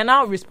you're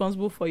now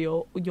responsible for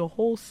your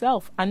whole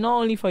self, and not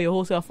only for your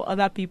whole self, for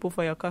other people,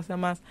 for your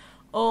customers.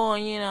 Oh,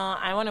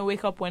 I want to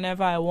wake up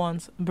whenever I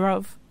want.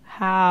 Bruv,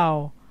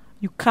 how?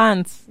 You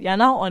can't. You're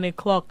now on a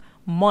clock.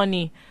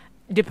 Money,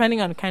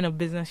 depending on the kind of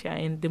business you're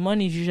in, the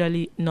money is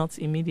usually not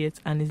immediate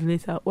and is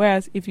later.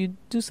 Whereas if you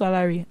do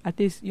salary, at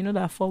least you know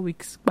that 4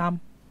 weeks, bam.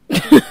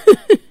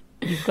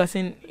 You've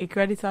gotten a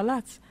credit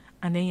alert,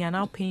 and then you're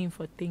now paying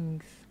for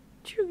things.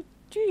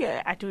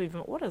 I don't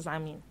even. What does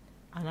that mean?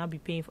 I'll now be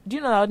paying for. Do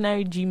you know that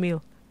ordinary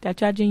Gmail? They're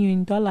charging you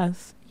in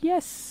dollars.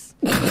 Yes,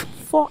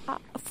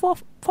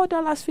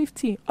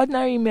 $4.50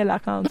 ordinary email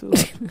account.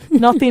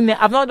 Nothing.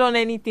 I've not done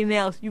anything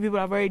else. You people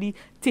have already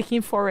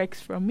taken forex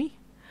from me.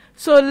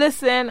 So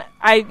listen,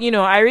 I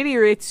really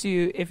rate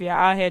you if you're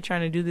out here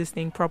trying to do this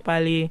thing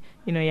properly.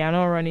 You're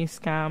not running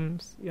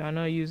scams. You're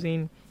not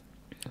using.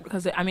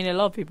 Because, I mean, a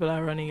lot of people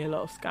are running a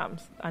lot of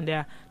scams and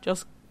they're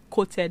just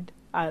quoted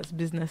as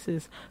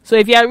businesses. So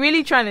if you're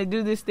really trying to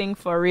do this thing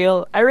for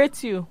real, I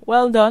rate you.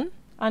 Well done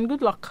and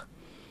good luck.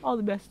 all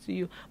the best to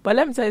you. But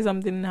let me tell you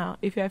something now.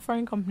 If you're a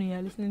foreign company,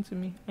 you're listening to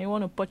me, and you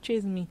want to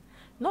purchase me,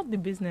 not the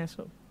business,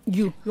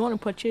 you want to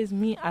purchase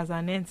me as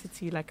an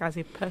entity, like as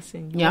a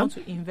person. You want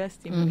to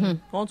invest in me.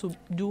 You want to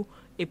do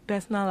a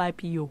personal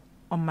IPO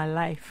on my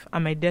life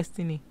and my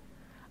destiny.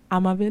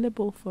 I'm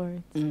available for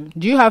it.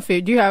 Do you have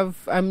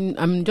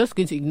I'm just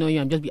going to ignore you.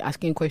 I'm just be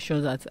asking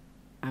questions that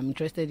I'm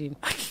interested in.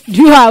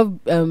 Do you have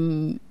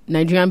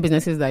Nigerian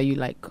businesses that you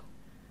like?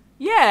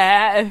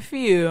 Yeah, a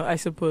few, I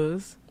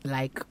suppose.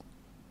 Like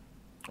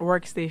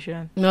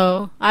Workstation.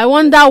 No, I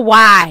wonder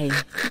why.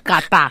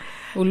 Kata.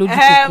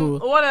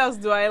 What else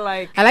do I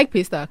like? I like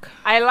Paystack.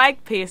 I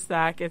like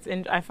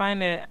Paystack. I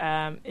find it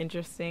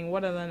interesting.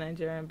 What other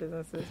Nigerian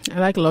businesses? I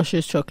like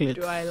Luscious Chocolates.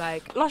 Do I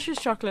like Luscious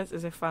Chocolates?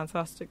 Is a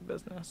fantastic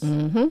business.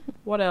 Mm-hmm.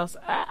 What else?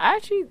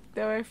 Actually,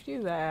 there were a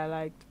few that I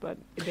liked, but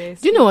do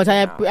you know what?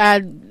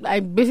 I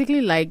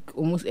basically like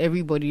almost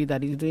everybody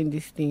that is doing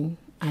this thing.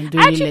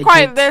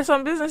 There's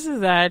some businesses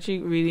that I actually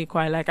really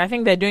quite like. I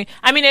think they're doing,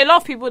 a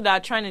lot of people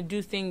that are trying to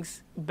do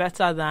things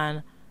better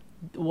than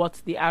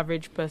what the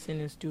average person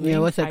is doing. Yeah,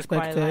 what's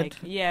expected.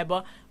 Yeah,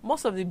 but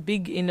most of the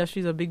big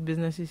industries or big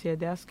businesses here,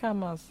 they are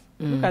scammers.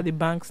 Look at the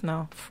banks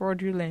now,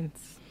 fraudulent.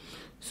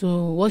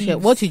 So what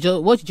you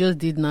just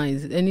did now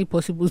is any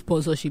possible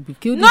sponsorship you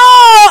killed. No,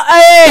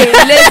 hey,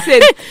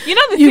 listen. You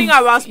know the thing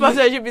about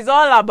sponsorship is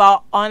all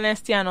about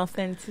honesty and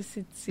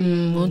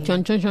authenticity.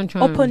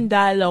 Open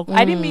dialogue.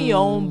 I didn't mean your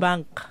own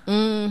bank.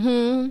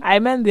 I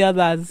meant the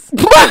others.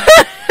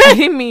 I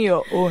didn't mean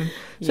your own.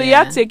 So you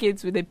have to take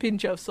it with a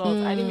pinch of salt.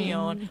 I didn't mean your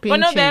own. But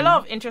no, there are a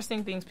lot of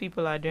interesting things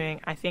people are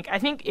doing. I think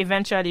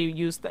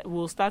eventually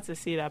we'll start to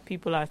see that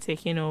people are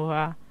taking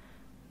over.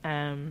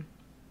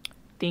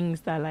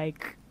 Things that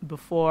like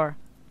before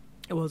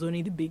it was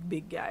only the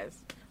big guys.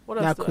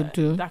 What else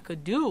that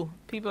could do?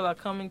 People are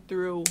coming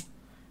through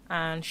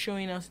and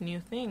showing us new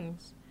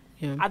things.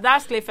 Yeah. At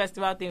that Slave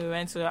Festival thing we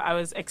went to, I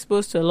was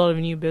exposed to a lot of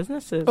new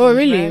businesses. Oh,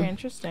 really? Very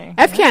interesting.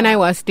 FK and I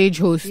were stage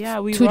hosts.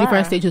 Yeah, we two were.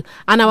 Different stage hosts.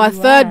 And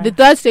the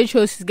third stage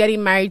host is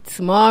getting married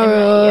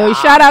tomorrow. Yeah.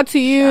 Shout out to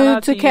you,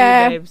 to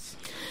Care.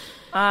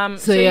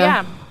 So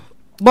yeah.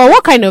 But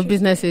what kind of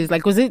businesses?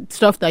 Like, was it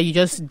stuff that you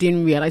just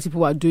didn't realize people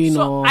were doing?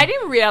 So I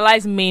didn't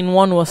realize Main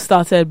One was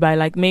started by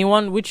Main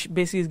One, which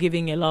basically is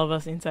giving a lot of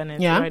us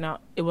internet right now.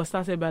 It was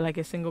started by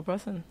a single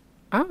person.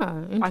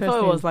 Interesting. I thought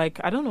it was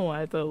I don't know what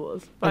I thought it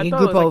was. But like I a thought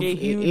group it was of a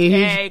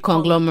huge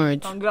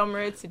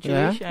conglomerate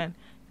situation.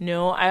 Yeah.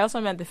 No, I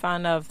also met the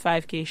founder of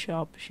 5K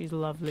Shop. She's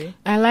lovely.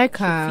 I like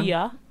her.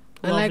 Sophia.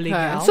 I like her.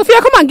 Girl.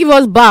 Sophia, come and give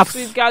us baths.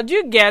 Sweet girl, do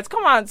you get?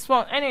 Come on,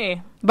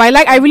 anyway. But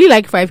I really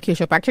like 5K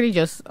Shop. Actually,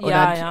 just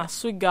ordered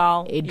sweet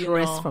girl, a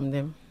dress from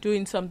them.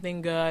 Doing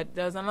something good.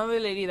 There's another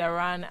lady that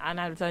ran an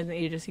advertising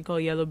agency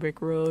called Yellow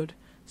Brick Road.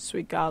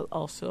 Sweet girl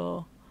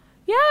also.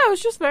 Yeah, it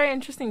was just very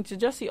interesting to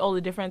just see all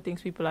the different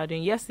things people are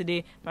doing.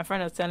 Yesterday, my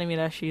friend was telling me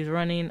that she's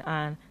running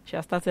and she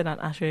has started an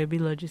Asoebi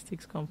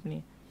logistics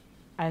company.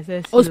 I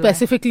said,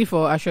 specifically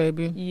for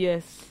Asoebi?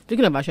 Yes.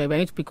 Speaking of Asoebi, I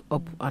need to pick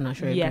up an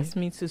Asoebi. Yes,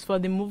 me too. For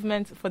the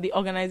movement, for the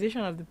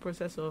organization of the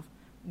process of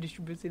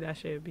distributed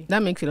Asoebi.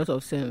 That makes a lot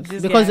of sense.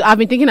 Because I've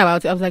been thinking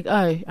about it. I was like,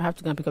 I have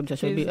to go and pick up the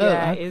Asoebi.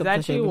 It's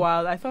actually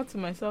wild. I thought to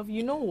myself,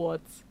 you know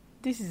what?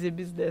 This is a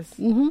business.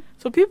 Mm-hmm.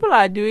 So people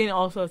are doing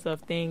all sorts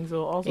of things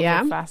or all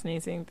sorts of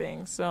fascinating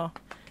things. So,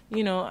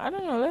 I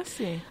don't know. Let's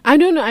see. I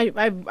don't know.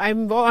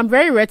 I'm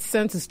very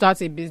reticent to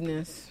start a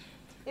business.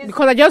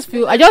 Because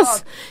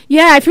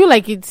I feel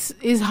like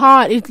it's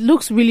hard. It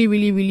looks really,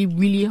 really, really,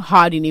 really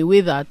hard in a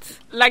way that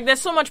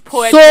there's so much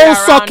poetry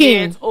around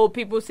it. Oh,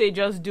 people say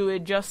just do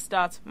it, just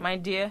start. My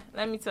dear,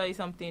 let me tell you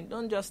something.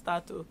 Don't just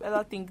start.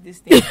 Better think this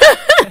thing.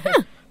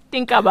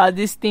 Think about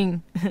this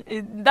thing.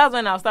 That's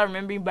when I'll start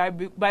remembering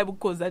Bible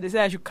quotes that they say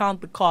I should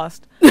count the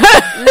cost.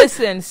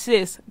 Listen,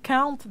 sis,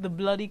 count the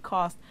bloody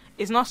cost.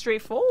 It's not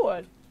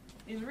straightforward.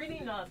 It's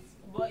really not.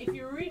 But if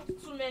you read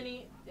too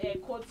many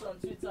quotes on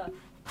Twitter,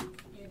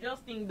 you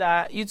just think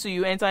that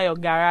you enter your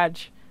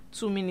garage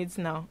 2 minutes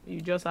now, you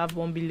just have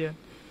 1 billion,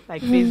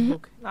 like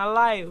Facebook. I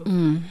lie.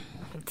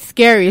 It's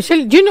scary.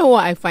 Actually, do you know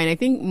what I find? I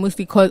think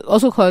mostly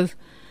because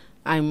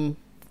I'm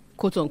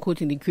quote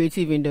unquote in the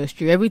creative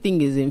industry,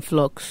 everything is in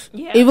flux.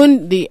 Yeah.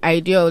 Even the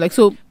idea of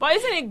But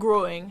isn't it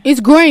growing? It's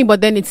growing, but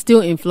then it's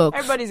still in flux.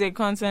 Everybody's a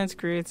content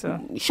creator.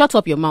 Shut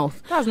up your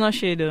mouth. That's not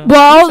shade though.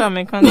 Well, I'm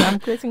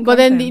creating but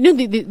content.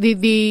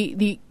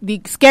 then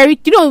the scary.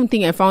 You know, one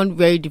thing I found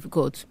very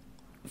difficult: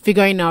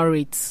 figuring out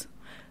rates,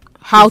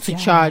 how to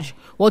charge,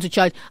 what to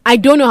charge. I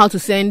don't know how to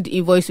send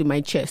invoice with my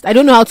chest. I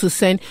don't know how to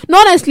send. No,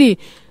 honestly.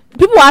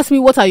 People ask me,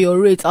 what are your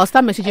rates? I'll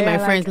start messaging my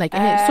friends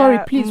sorry,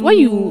 please,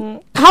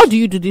 how do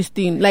you do this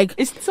thing?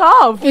 It's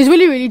tough. It's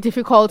really, really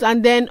difficult.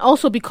 And then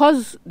also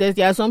because there's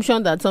the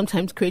assumption that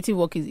sometimes creative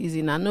work is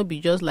easy. Now, no, be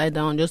just lie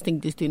down, just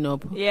think this thing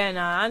up. Yeah,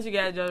 once you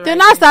get just then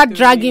I start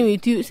dragging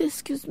with you. Say,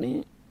 excuse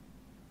me,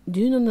 do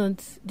you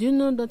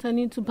know that I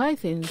need to buy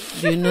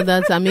things? Do you know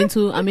that I'm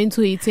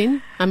into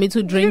eating? I'm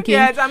into drinking.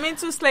 Yes, I'm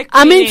into slake.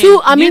 I'm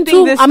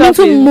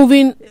into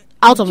moving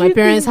out of my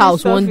parents'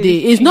 house one day.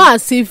 It's not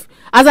as if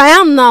As I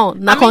am now,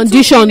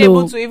 condition being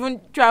able to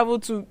even travel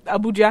to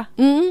Abuja.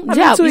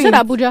 Yeah, you said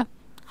Abuja.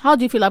 How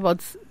do you feel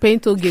about paying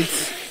toll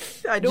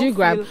gates? I don't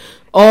feel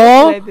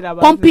or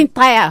pumping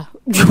tire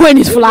when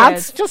it's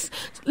flat. Just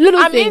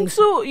little things.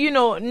 I'm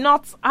into,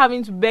 not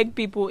having to beg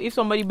people if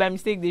somebody by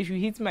mistake they should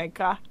hit my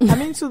car.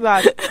 I'm into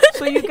that.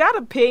 So you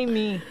gotta pay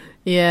me.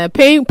 Yeah,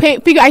 paying.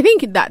 I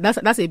think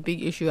that's a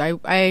big issue.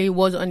 I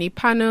was on a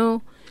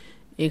panel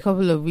a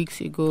couple of weeks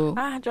ago.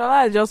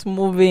 Jola is just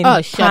moving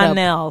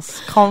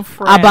panels,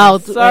 conference.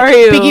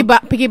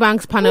 About Piggy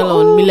Bank's panel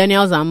on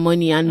millennials and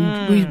money,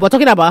 and we were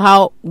talking about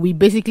how we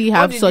basically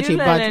have such a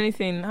bad.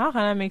 Anything? How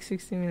can I make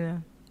 60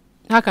 million?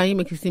 How can you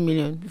make 60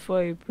 million?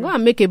 Before April. Go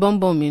and make a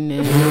bomb in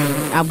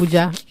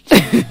Abuja.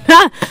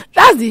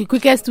 That's the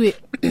quickest way.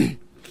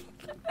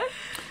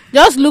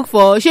 Just look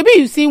for. Shebi,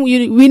 you've seen.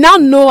 We now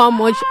know how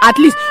much. At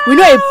least we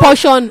know a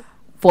portion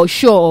for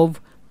sure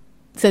of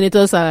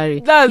senator's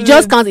salary. You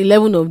just count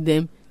 11 of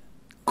them.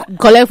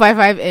 Collect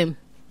 5M.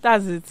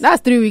 That's it.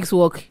 That's 3 weeks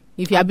work.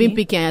 If you are being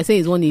picky and I say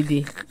it's 1 a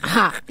day.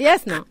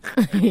 Yes, now.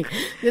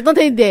 There's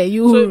nothing there.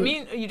 So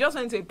you just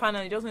went to a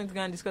panel, you just went to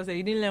go and discuss it.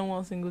 You didn't learn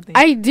one single thing.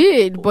 I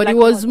did, but it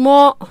was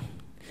more.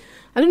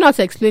 I don't know how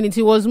to explain it.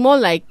 It was more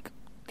like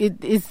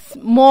it's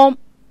more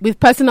with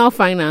personal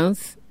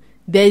finance.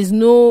 There is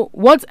no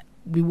what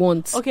we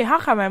want. Okay, how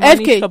can my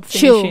money stop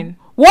finishing?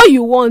 What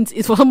you want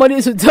is for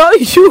somebody to tell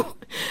you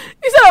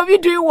instead of you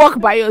doing work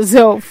by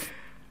yourself.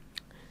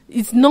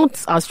 It's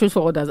not as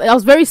straightforward as I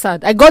was very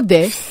sad. I got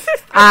there,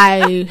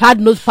 I had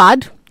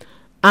notepad,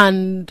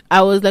 and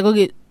I was like,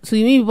 okay, so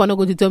you mean people are not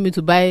going to tell me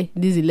to buy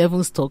these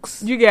 11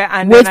 stocks? You get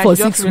and wait then for I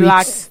 6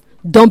 relax. weeks,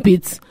 dump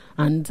it,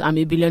 and I'm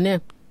a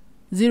billionaire.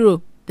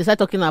 Zero. They start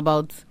talking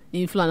about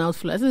inflow and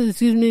outflow. I said,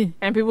 excuse me.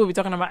 And people will be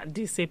talking about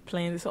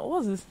discipline. So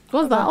what's this?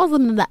 What's that?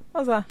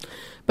 What's that?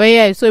 But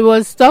yeah, so it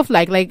was stuff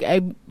like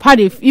I had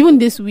even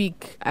this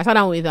week I sat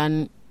down with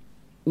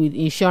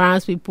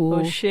insurance people.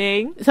 Oh,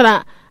 shame. So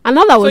that and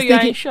now that I was you're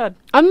thinking, insured?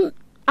 I'm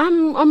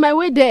on my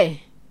way there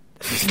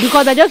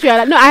because I just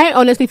realized. No, I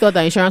honestly thought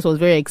that insurance was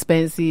very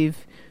expensive.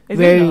 Is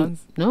it not?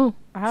 No,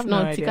 I have no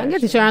no idea. idea. You can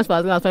get insurance for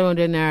as little as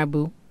 500 naira,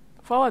 boo.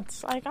 For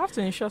what? I have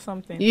to insure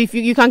something. If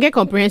you can get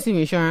comprehensive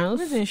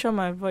insurance. I need to insure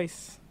my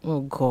voice.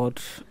 Oh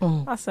God.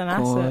 That's an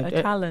asset,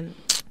 a talent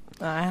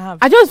that I have.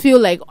 I just feel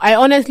like I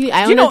honestly.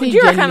 Do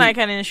you reckon I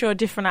can insure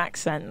different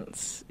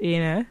accents?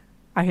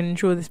 I can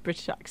insure this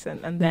British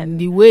accent, and then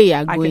the way you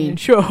are I going, can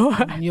insure.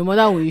 Your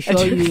mother will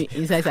insure you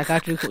inside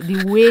psychiatric.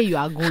 The way you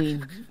are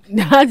going,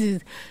 that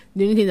is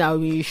the only thing that will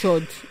be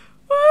insured.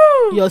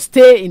 Your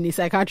stay in the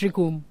psychiatric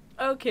home.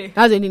 Okay.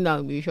 That's the only thing that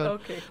will be insured.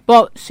 Okay.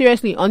 But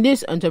seriously, on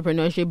this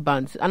entrepreneurship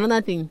band,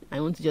 another thing I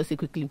want to just say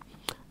quickly.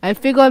 I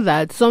figure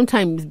that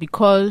sometimes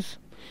because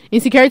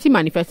insecurity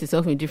manifests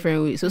itself in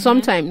different ways. So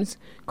sometimes,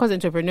 because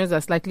entrepreneurs are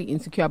slightly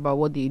insecure about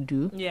what they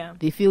do,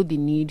 they feel the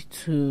need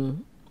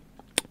to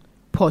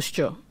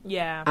posture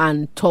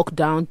and talk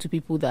down to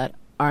people that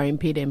are in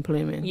paid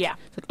employment. Yeah.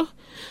 It's like,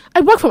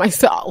 I work for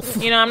myself.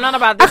 I'm not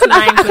about this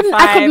 9 to 5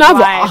 I could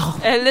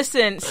never.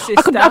 Listen,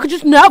 sister. I could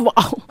just never.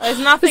 There's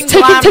nothing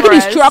taking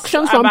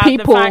instructions from about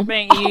people. The fact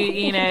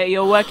that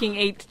you're working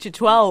 8 to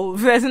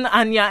 12,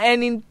 and you're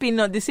earning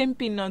the same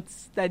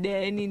peanuts that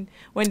they're earning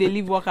when they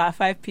leave work at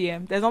 5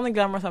 p.m. There's nothing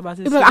glamorous about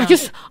it. Like, I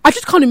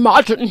just can't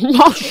imagine.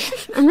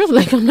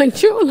 I'm like,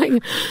 Joe,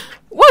 like.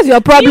 What's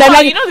your problem? The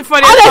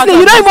funny honestly,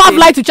 you don't even have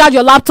light to charge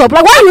your laptop.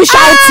 Like, why are you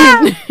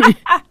shouting?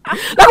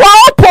 Like,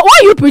 why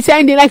are you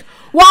pretending? Like,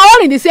 we're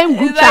all in the same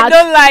group chat.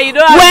 Don't lie. You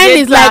don't have when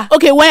data. It's like,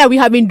 okay, when are we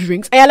having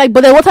drinks? And you're like,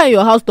 but then what are in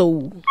your house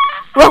though?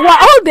 We're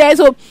all there.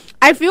 So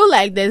I feel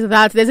like there's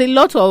a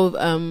lot of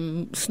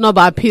snob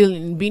appeal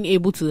in being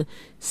able to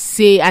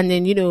say, and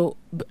then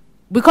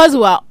because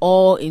we're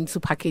all into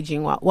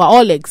packaging, we're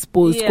all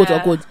exposed, quote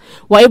unquote.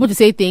 We're able to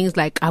say things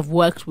like, I've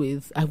worked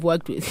with.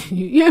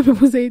 You hear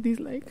people say this,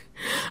 like,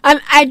 and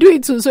I do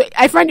it too. So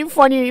I find it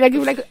funny.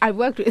 Like I've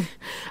worked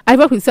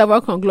with several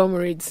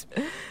conglomerates.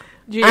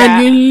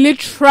 And you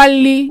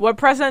literally we're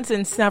present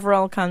in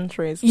several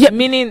countries.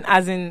 Meaning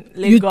as in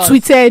Lagos. You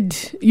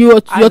tweeted your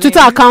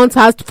Twitter account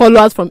has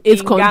followers from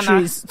 8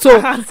 countries. Ghana.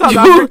 So South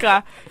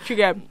Africa.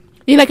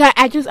 You're like,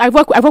 I've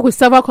worked with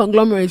several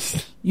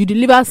conglomerates. You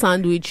deliver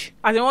sandwich.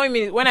 As in, what you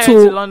mean? When I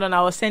went to London,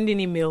 I was sending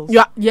emails.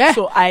 Yeah.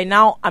 So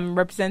I'm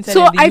represented.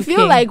 So in the I UK.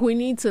 feel like we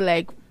need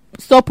to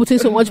stop putting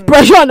so much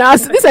pressure on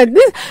us. This it'll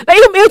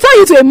turn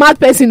you to a mad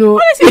person.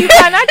 Honestly, you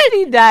can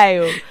actually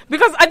die.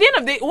 Because at the end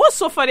of the day, what's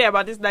so funny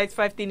about this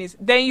 9-to-5 thing is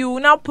then you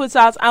now put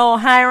out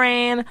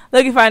hiring,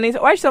 looking for an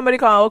intern. Why should somebody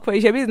come and work for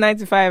you? It's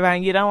 9-to-5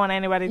 and you don't want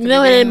anybody to you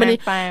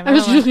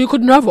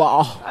could never.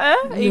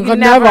 You could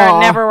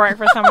never work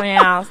for somebody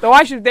else. So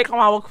why should they come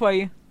and work for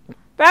you?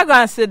 Better go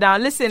and sit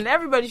down. Listen,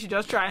 everybody should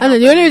just try. And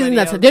the only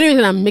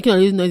reason I'm making all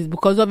this noise is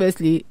because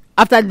obviously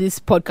after this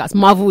podcast,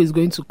 Marvel is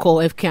going to call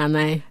FK and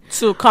I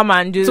to come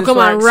and do to come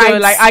and write.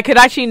 So I could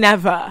actually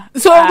never.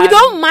 So we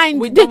don't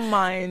mind. We don't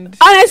mind.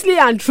 Honestly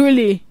and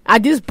truly,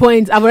 at this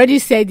point, I've already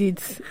said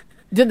it.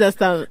 Do you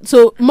understand?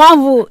 So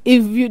Marvel,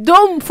 if you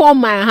don't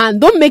form my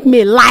hand, don't make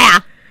me a liar.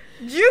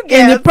 You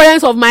get in the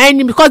presence of my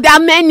enemies, because there are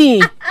many. In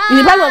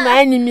the presence of my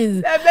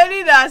enemies. There are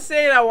many that are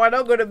saying that we're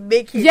not going to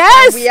make it.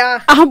 Yes, we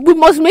are. We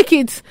must make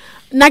it.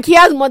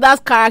 Nakia's mother's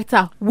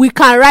character, we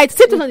can write.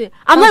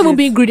 I'm not even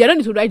being greedy. I don't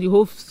need to write the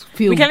whole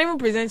film. We can even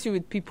present you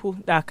with people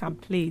that can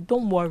play.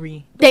 Don't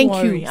worry. Thank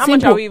you. How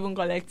much are we even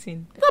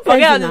collecting?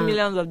 Forget all the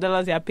millions of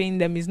dollars you are paying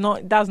them.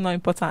 That's not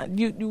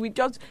important. We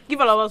just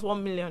give all of us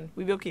 1 million.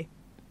 We'll be okay.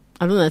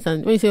 I don't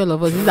understand. When you say all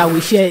of us, this is that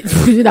we share.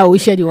 This is that we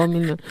share the 1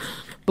 million.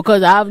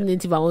 Because I have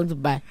native I want to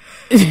buy.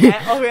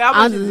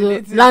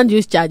 Land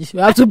use charge. We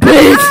have to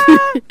pay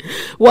it.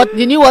 What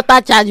the new water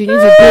charge you need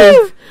to pay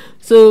it.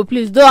 So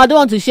please, though I don't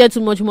want to share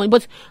too much money.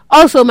 But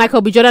also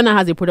Michael B. Jordan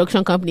has a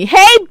production company.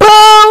 Hey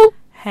boo!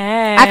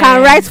 Hey. I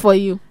can write for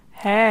you.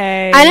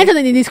 Hey. And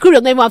then in the script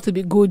doesn't even have to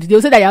be good.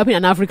 They'll say that you're helping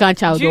an African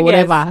child or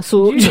whatever.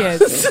 So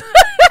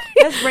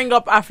let's bring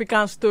up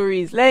African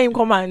stories. Let him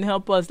come and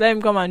help us. Let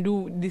him come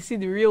and see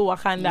the real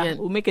Wakanda. Yeah.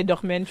 We'll make a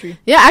documentary.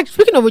 Yeah,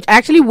 speaking of which, I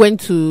actually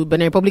went to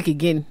Benin Republic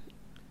again.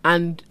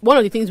 And one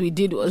of the things we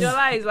did was...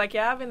 Jola is like,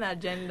 you're having an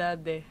agenda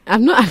there.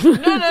 I'm not...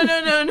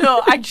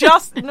 No. I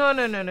just... No.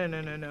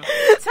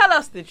 Tell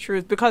us the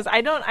truth. Because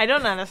I don't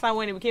understand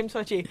when it became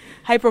such a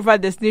high-profile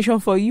destination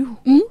for you.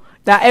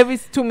 That every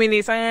 2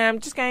 minutes, I'm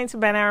just going to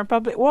Benin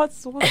Republic.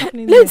 What's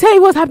happening there? Let me tell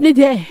you what's happening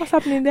there. What's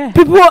happening there?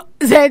 People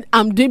said,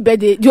 I'm doing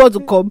birthday. Do you want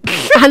to come?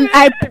 And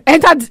I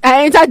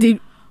entered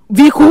the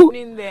vehicle.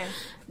 There.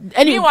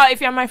 Meanwhile,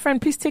 if you're my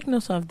friend, please take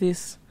note of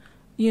this.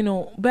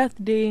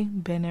 Birthday,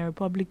 Benin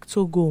Republic,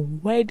 Togo,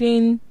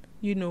 wedding,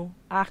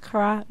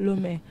 Accra,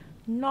 Lome. I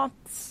don't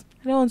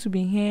want to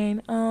be here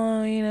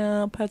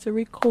in, Puerto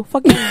Rico.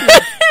 Fucking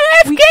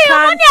FK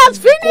money has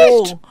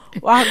finished.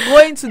 We're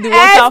going to the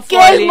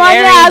waterfall in money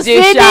has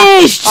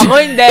finished. We're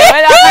going there.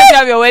 Why can't you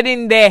have your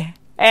wedding there?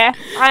 In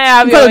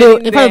front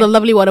of the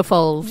lovely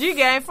waterfalls. Do you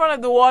get in front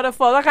of the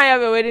waterfall? Why can't you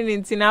have your wedding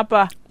in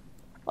Tinapa?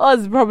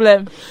 What's the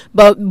problem?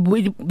 But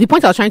the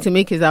point I was trying to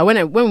make is that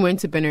when we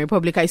went to Benin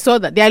Republic, I saw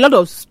that there are a lot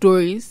of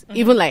stories,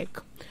 even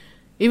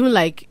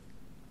like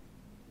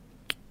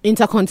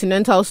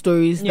intercontinental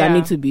stories that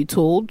need to be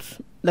told.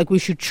 Like we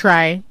should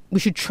try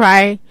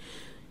to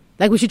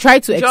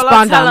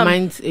expand our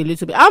minds a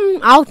little bit.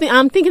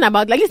 I'm thinking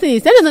about like this thing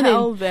is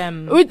tell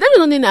them. That is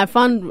something I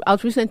found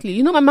out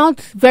recently. My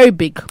mouth very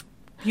big,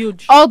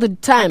 huge, all the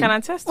time. I can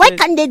attest. Why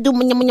can't they do?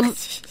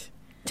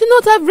 Do you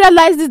not have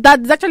realized is that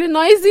it's actually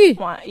noisy?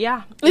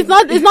 Yeah. It's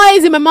not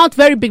easy. My mouth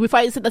very big. Before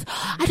I said that,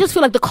 I just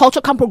feel like the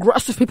culture can't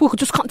progress if people who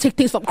just can't take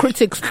things from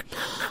critics.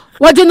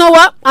 Well, do you know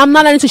what? I'm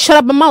not learning to shut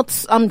up my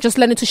mouth. I'm just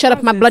learning to shut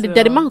up my bloody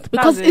dirty mouth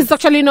because it's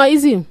actually not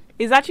easy.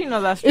 It's actually not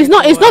that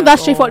straightforward. It's not that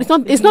straightforward.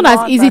 It's not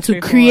as easy to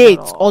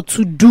create or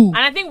to do. And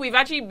I think we've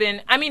actually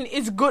been... I mean,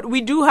 it's good. We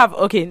do have...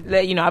 Okay,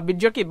 I've been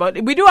joking,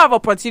 but we do have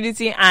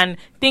opportunity and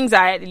things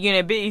are,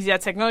 a bit easier.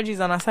 Technology is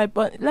on our side.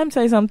 But let me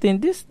tell you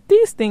something. This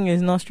thing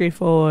is not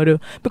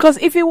straightforward. Because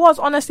if it was,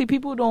 honestly,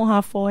 people don't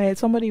have forehead.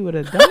 Somebody would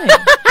have done it.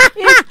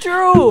 It's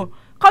true.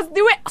 Because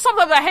the way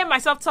sometimes I hear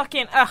myself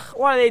talking,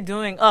 what are they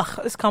doing?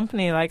 This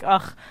company, look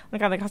at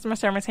the customer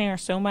service here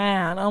so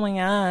bad. Oh my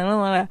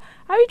God.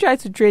 Have you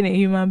tried to train a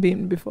human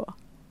being before?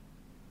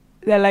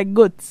 They're like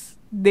goats.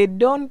 They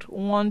don't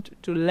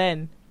want to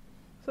learn.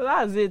 So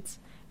that's it.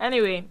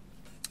 Anyway,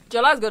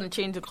 Jola's going to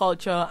change the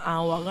culture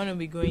and we're going to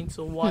be going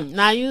to watch.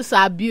 Now you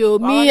Sabio,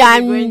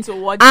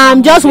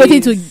 I'm just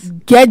waiting to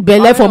get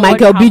belly for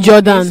Michael B.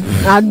 Jordan.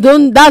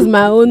 That's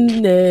my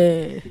own...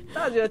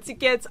 That's your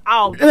ticket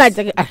out.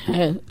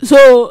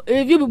 So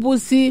if you people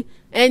see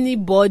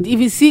anybody,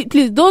 if you see,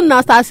 please don't now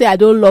start saying I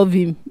don't love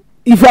him.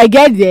 If I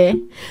get there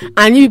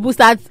and you people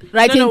start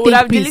writing would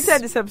have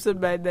deleted this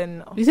episode by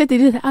then. You said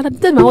I'd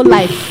have deleted my whole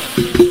life.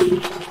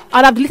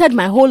 I'd have deleted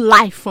my whole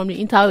life from the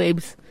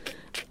interwebs.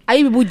 Are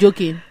you people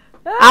joking?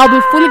 I'll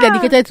be fully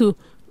dedicated to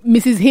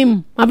Mrs.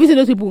 Him. Have you seen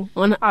those people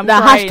on the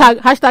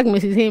hashtag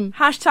Mrs. Him?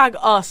 Hashtag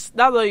us.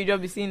 That's what you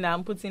just be seeing that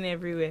I'm putting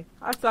everywhere.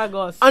 Hashtag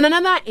us. On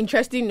another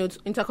interesting note,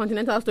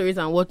 intercontinental stories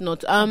and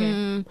whatnot.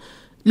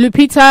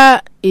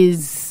 Lupita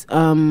is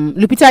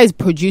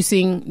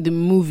producing the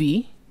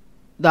movie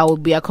that will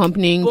be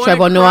accompanying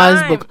Trevor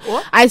Noah's book.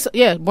 What?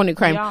 Born in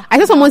Crime. Yeah. I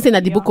saw someone saying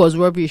that the book was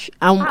rubbish.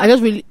 I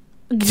just really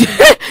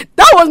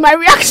that was my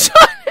reaction.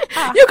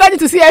 You got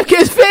to see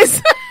FK's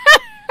face.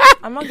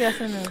 I'm not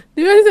guessing it.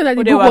 The only thing that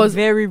the book was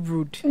very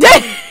rude.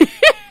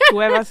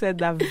 Whoever said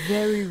that,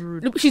 very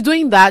rude. She's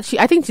doing that.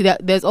 I think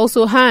there's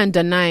also her and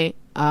Danai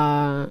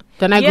Gurira.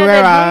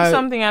 They're doing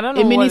something. I don't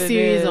know. A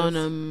mini-series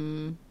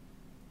on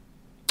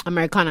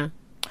Americana.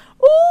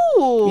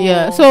 Ooh.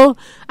 Yeah. So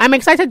I'm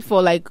excited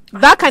for that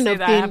kind of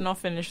thing. I have not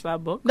finished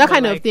that book. That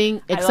kind of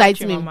thing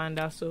excites me.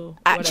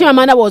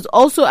 Chimamanda was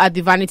also at the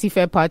Vanity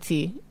Fair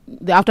party,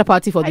 the after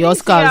party for the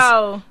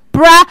Oscars.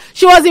 Bruh,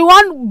 she was in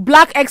one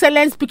Black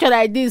Excellence picture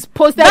like this,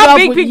 posted that up.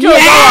 Big picture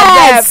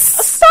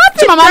Yes!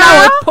 Chimamanda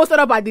was posted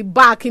up at the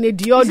back in a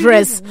Dior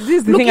dress. This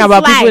is the thing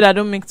about people that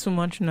don't make too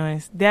much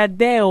noise. They're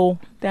there,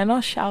 they're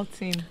not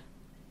shouting.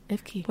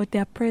 FK. But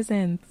they're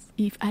present.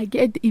 If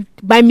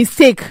by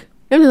mistake,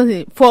 let me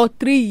say, for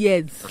 3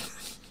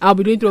 years, I'll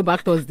be doing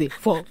Throwback Thursday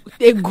for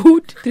a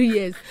good 3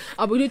 years.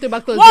 I'll be doing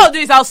Throwback Thursday. What I'll do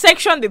is I'll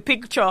section the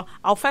picture.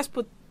 I'll first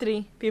put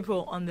 3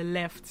 people on the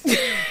left.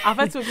 I'll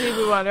first put 3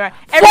 people on the right.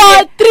 For 3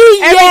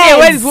 years. Every day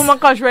when it's Woman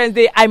Crush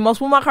Wednesday, I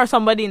must woman crush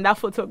somebody in that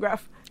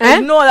photograph.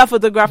 There's no other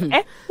photograph.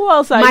 Who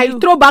else are you?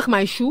 Throwback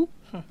my shoe.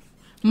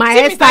 My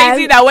hairstyle.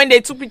 See that when they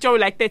took picture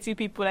with like 30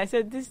 people, I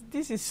said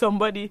this is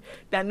somebody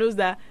that knows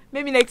that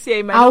maybe next year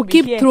it might I'll not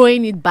keep be here.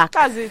 throwing it back.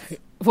 That's it.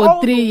 For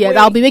All 3 the years. way.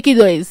 I'll be making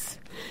noise.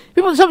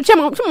 People,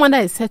 someone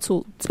that is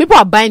settled. People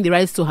are buying the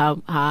rights to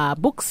her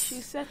books.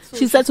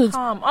 She's settled.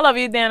 Calm. All of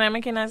you there and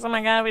making us. Oh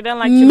my God, we don't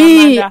like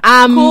Me.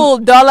 Chimamanda. Cool.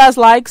 Dollars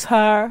likes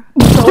her.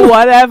 So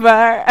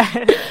whatever.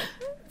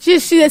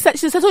 she's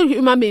settled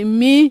human being.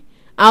 Me,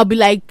 I'll be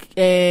like,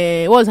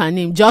 what's her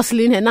name?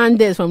 Jocelyn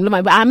Hernandez from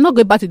Loma. But I'm not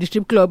going back to the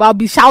strip club. I'll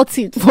be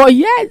shouting for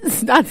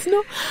years. That's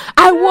no.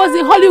 I was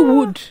in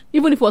Hollywood,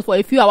 even if it was for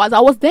a few hours. I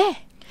was there.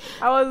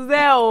 I was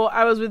there.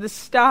 I was with the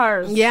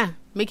stars. Yeah,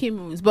 making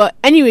moves. But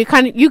anyway,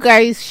 can you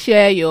guys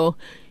share your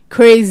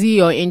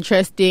crazy or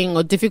interesting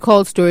or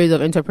difficult stories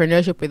of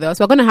entrepreneurship with us?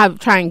 We're gonna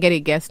try and get a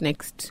guest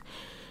next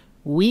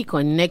week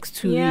or next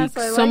 2 weeks.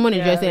 I Someone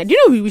like interesting. Do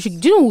you know who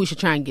we should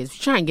try and get? We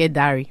should try and get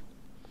Dari.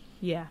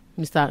 Yeah.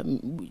 Mr.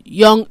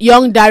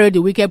 Young Dario,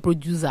 the wicked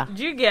producer.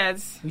 Do you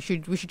guess? We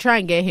should try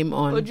and get him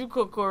on. Oju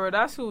Kokoro,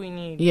 that's who we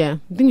need. Yeah,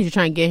 I think we should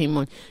try and get him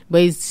on.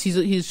 But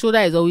his shoulder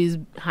is always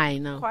high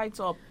now. Quite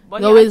up.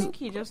 But I think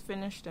he just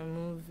finished a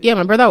movie. Yeah,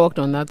 my brother worked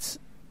on that.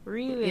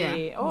 Really?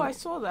 Yeah. Oh, I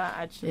saw that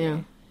actually.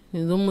 Yeah,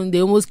 they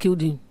almost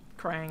killed him.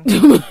 Crying.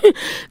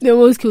 They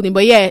almost killed him.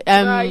 But yeah,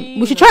 Right.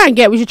 we should try and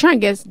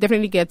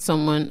definitely get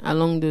someone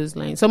along those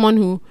lines. Someone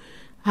who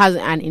has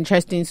an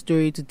interesting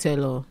story to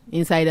tell or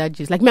insider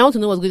gist. Like, I want to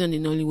know what's going on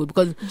in Hollywood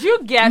because do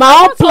you get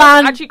my own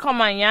plan actually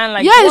come and yarn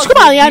like just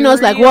come and yarn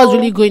us like what's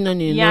really going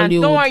on in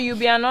Hollywood. Don't worry, you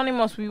be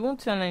anonymous. We won't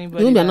tell anybody.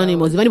 You won't be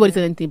anonymous. If anybody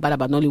says anything bad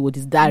about Hollywood,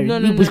 it's Dari.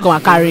 You push come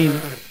and carry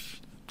him.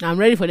 I'm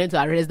ready for them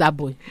to arrest that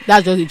boy.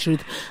 That's just the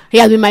truth. He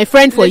has been my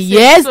friend for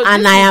years, so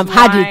and I have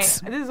had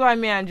it. This is why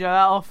me and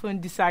Jola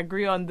often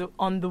disagree on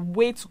the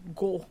way to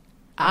go.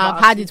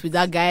 I've had it with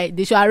that guy.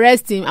 They should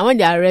arrest him, and when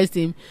they arrest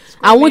him,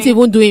 I won't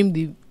even do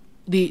him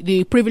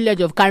the privilege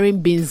of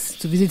carrying beans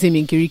to visit him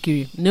in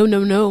Kirikiri. No.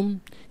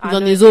 He's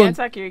on his own.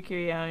 Enter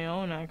Kirikiri on your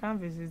own. I can't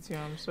visit you.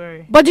 I'm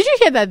sorry. But did you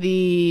hear that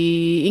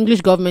the English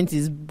government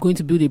is going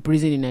to build a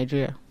prison in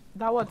Nigeria?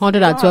 That what?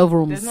 112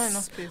 rooms. There's not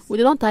enough space. Well,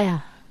 they don't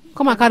tire.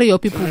 Come and carry your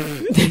people.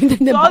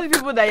 So all the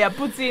people that you're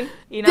putting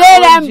in,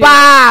 take them jail,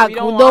 back. We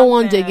don't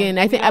want them. again.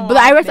 I think, but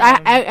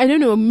I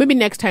don't know. Maybe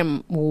next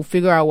time we'll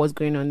figure out what's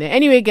going on there.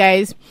 Anyway,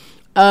 guys,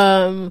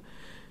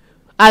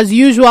 as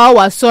usual,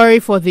 we're sorry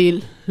for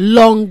the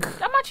long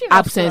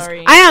absence.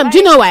 Sorry. I am. Do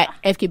you know why,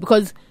 FK?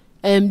 Because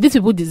these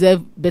people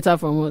deserve better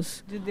from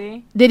us. Do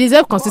they? They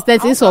deserve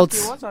consistent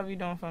insults. What have you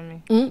done for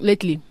me?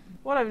 Lately.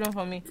 What have you done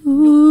for me?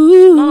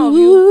 None of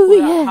you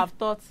could have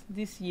thought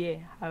this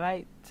year have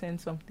I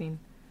sent something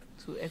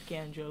to FK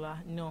and Jola.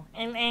 No.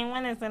 And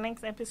when is the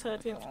next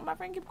episode? My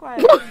friend, keep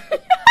quiet.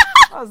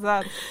 What's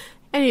that?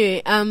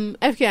 Anyway,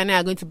 FK and I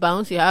are going to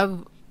bounce. We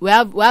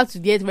have to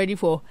get ready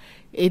for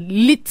a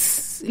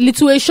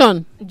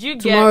lituation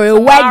tomorrow.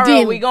 A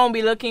wedding. We're gonna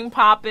be looking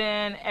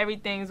popping.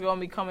 Everything's gonna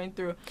be coming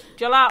through.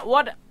 Jola,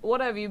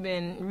 what have you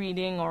been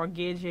reading or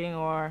gauging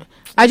or?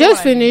 I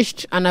just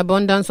finished An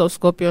Abundance of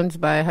Scorpions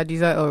by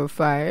Hadiza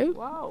El-Rufai.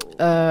 Wow.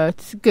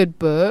 It's a good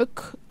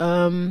book.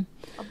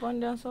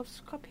 Abundance of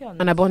Scorpions.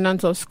 An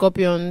Abundance of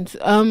Scorpions.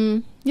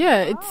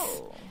 Yeah,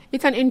 Wow.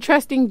 it's an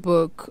interesting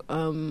book.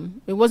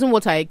 It wasn't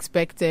what I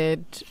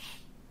expected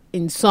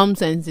in some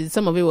senses.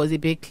 Some of it was a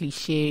bit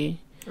cliche.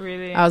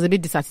 Really? I was a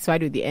bit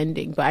dissatisfied with the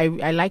ending, but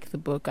I like the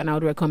book and I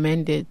would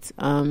recommend it.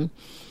 I'm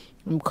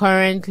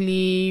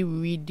currently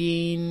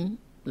reading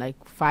like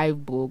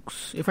 5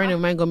 books. A friend of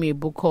mine got me a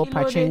book called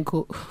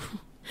Pachenko.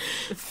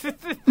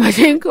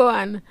 Pachenko,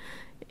 and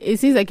it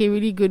seems like a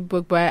really good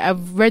book, but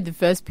I've read the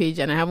first page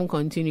and I haven't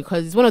continued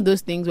because it's one of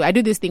those things where I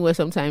do this thing where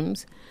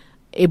sometimes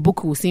a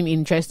book will seem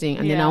interesting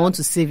and then I want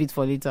to save it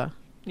for later.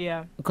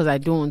 Yeah. Because I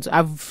don't.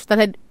 I've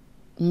started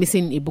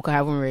missing a book I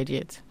haven't read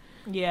yet.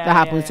 Yeah. That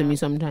happens to me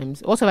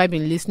sometimes. What have I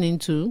been listening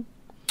to?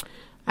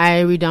 I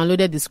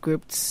re-downloaded The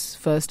Script's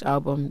first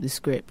album, The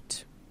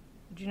Script.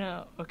 Do you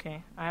know?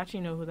 Okay, I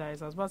actually know who that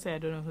is. I was about to say I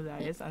don't know who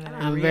that is, and then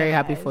I'm very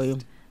happy for you.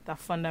 That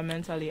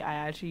fundamentally, I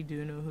actually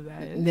do know who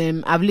that is.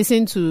 Then I've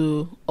listened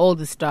to All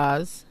the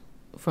Stars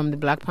from the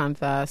Black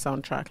Panther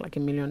soundtrack like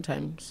a million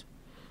times.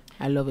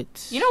 I love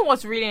it. You know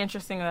what's really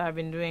interesting that I've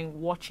been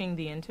doing? Watching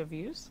the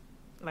interviews.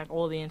 Like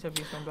all the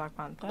interviews from Black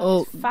Panther.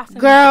 Oh,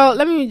 girl,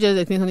 let me just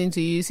explain something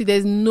to you. See,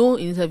 there's no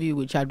interview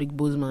with Chadwick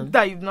Boseman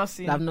that you've not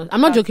seen. I'm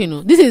not joking.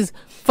 No, this is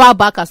far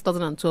back as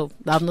 2012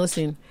 that I've not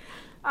seen.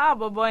 But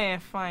boy,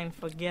 fine,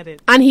 forget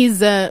it. And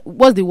he's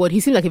what's the word?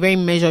 He seems like a very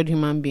measured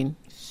human being.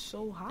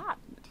 So hot.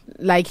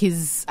 Like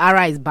his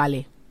aura is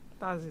ballet.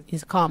 That's it.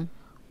 He's calm.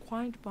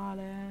 Quite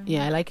ballet.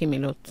 Yeah, I like him a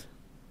lot.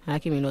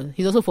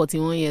 He's also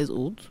 41 years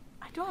old.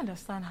 I don't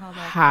understand how that.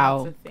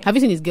 How? Have you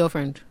seen his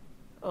girlfriend?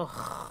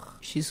 Ugh.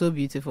 She's so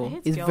beautiful.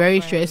 It's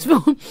very stressful.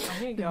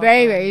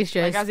 Very, very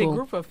stressful. Like, as a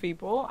group of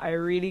people, I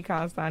really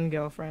can't stand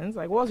girlfriends.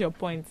 Like, what's your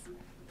point?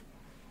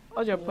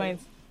 What's your point?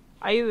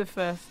 Are you the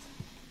first?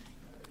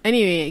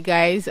 Anyway,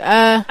 guys.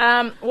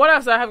 What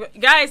else do I have?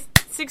 Guys,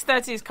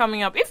 6:30 is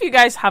coming up. If you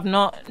guys have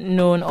not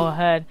known or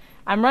heard,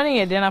 I'm running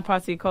a dinner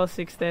party called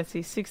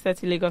 6:30,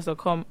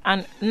 630lagos.com.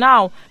 And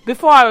now,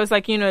 before I was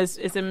like,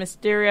 it's a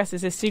mysterious,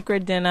 it's a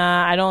secret dinner.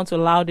 I don't want to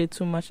loud it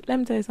too much. Let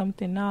me tell you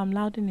something. Now I'm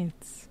louding it.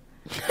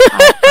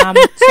 I'm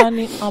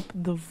turning up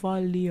the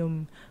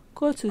volume.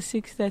 Go to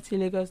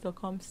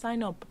 630lagos.com.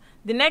 Sign up.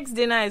 The next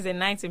dinner is a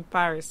night in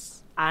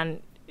Paris.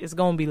 And it's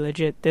going to be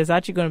legit. There's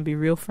actually going to be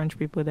real French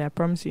people there. I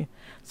promise you.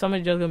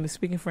 Somebody's just going to be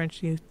speaking French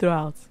to you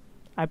throughout.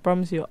 I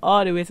promise you.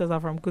 All the waiters are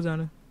from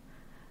Cotonou.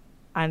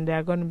 And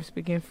they're going to be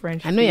speaking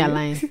French. I know you're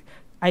lying.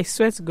 I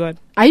swear to God.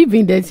 Are you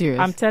being dead serious?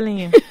 I'm telling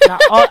you.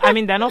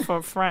 They're not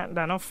from France.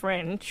 They're not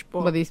French.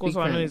 But they speak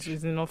French.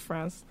 Is not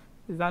France.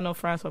 Is that not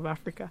France of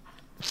Africa?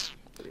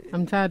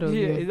 I'm tired of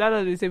you. Is that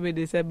what they say when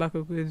they said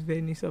Bakoko is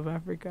Venice of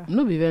Africa?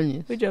 No, be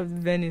Venice. Which of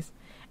Venice?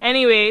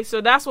 Anyway,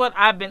 so that's what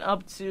I've been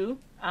up to.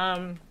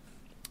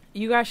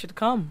 You guys should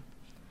come.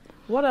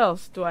 What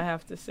else do I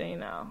have to say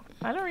now?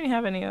 I don't really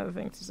have any other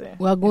thing to say.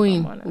 We're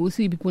going. We'll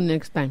see people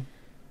next time.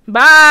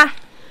 Bye.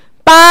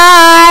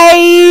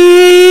 Bye.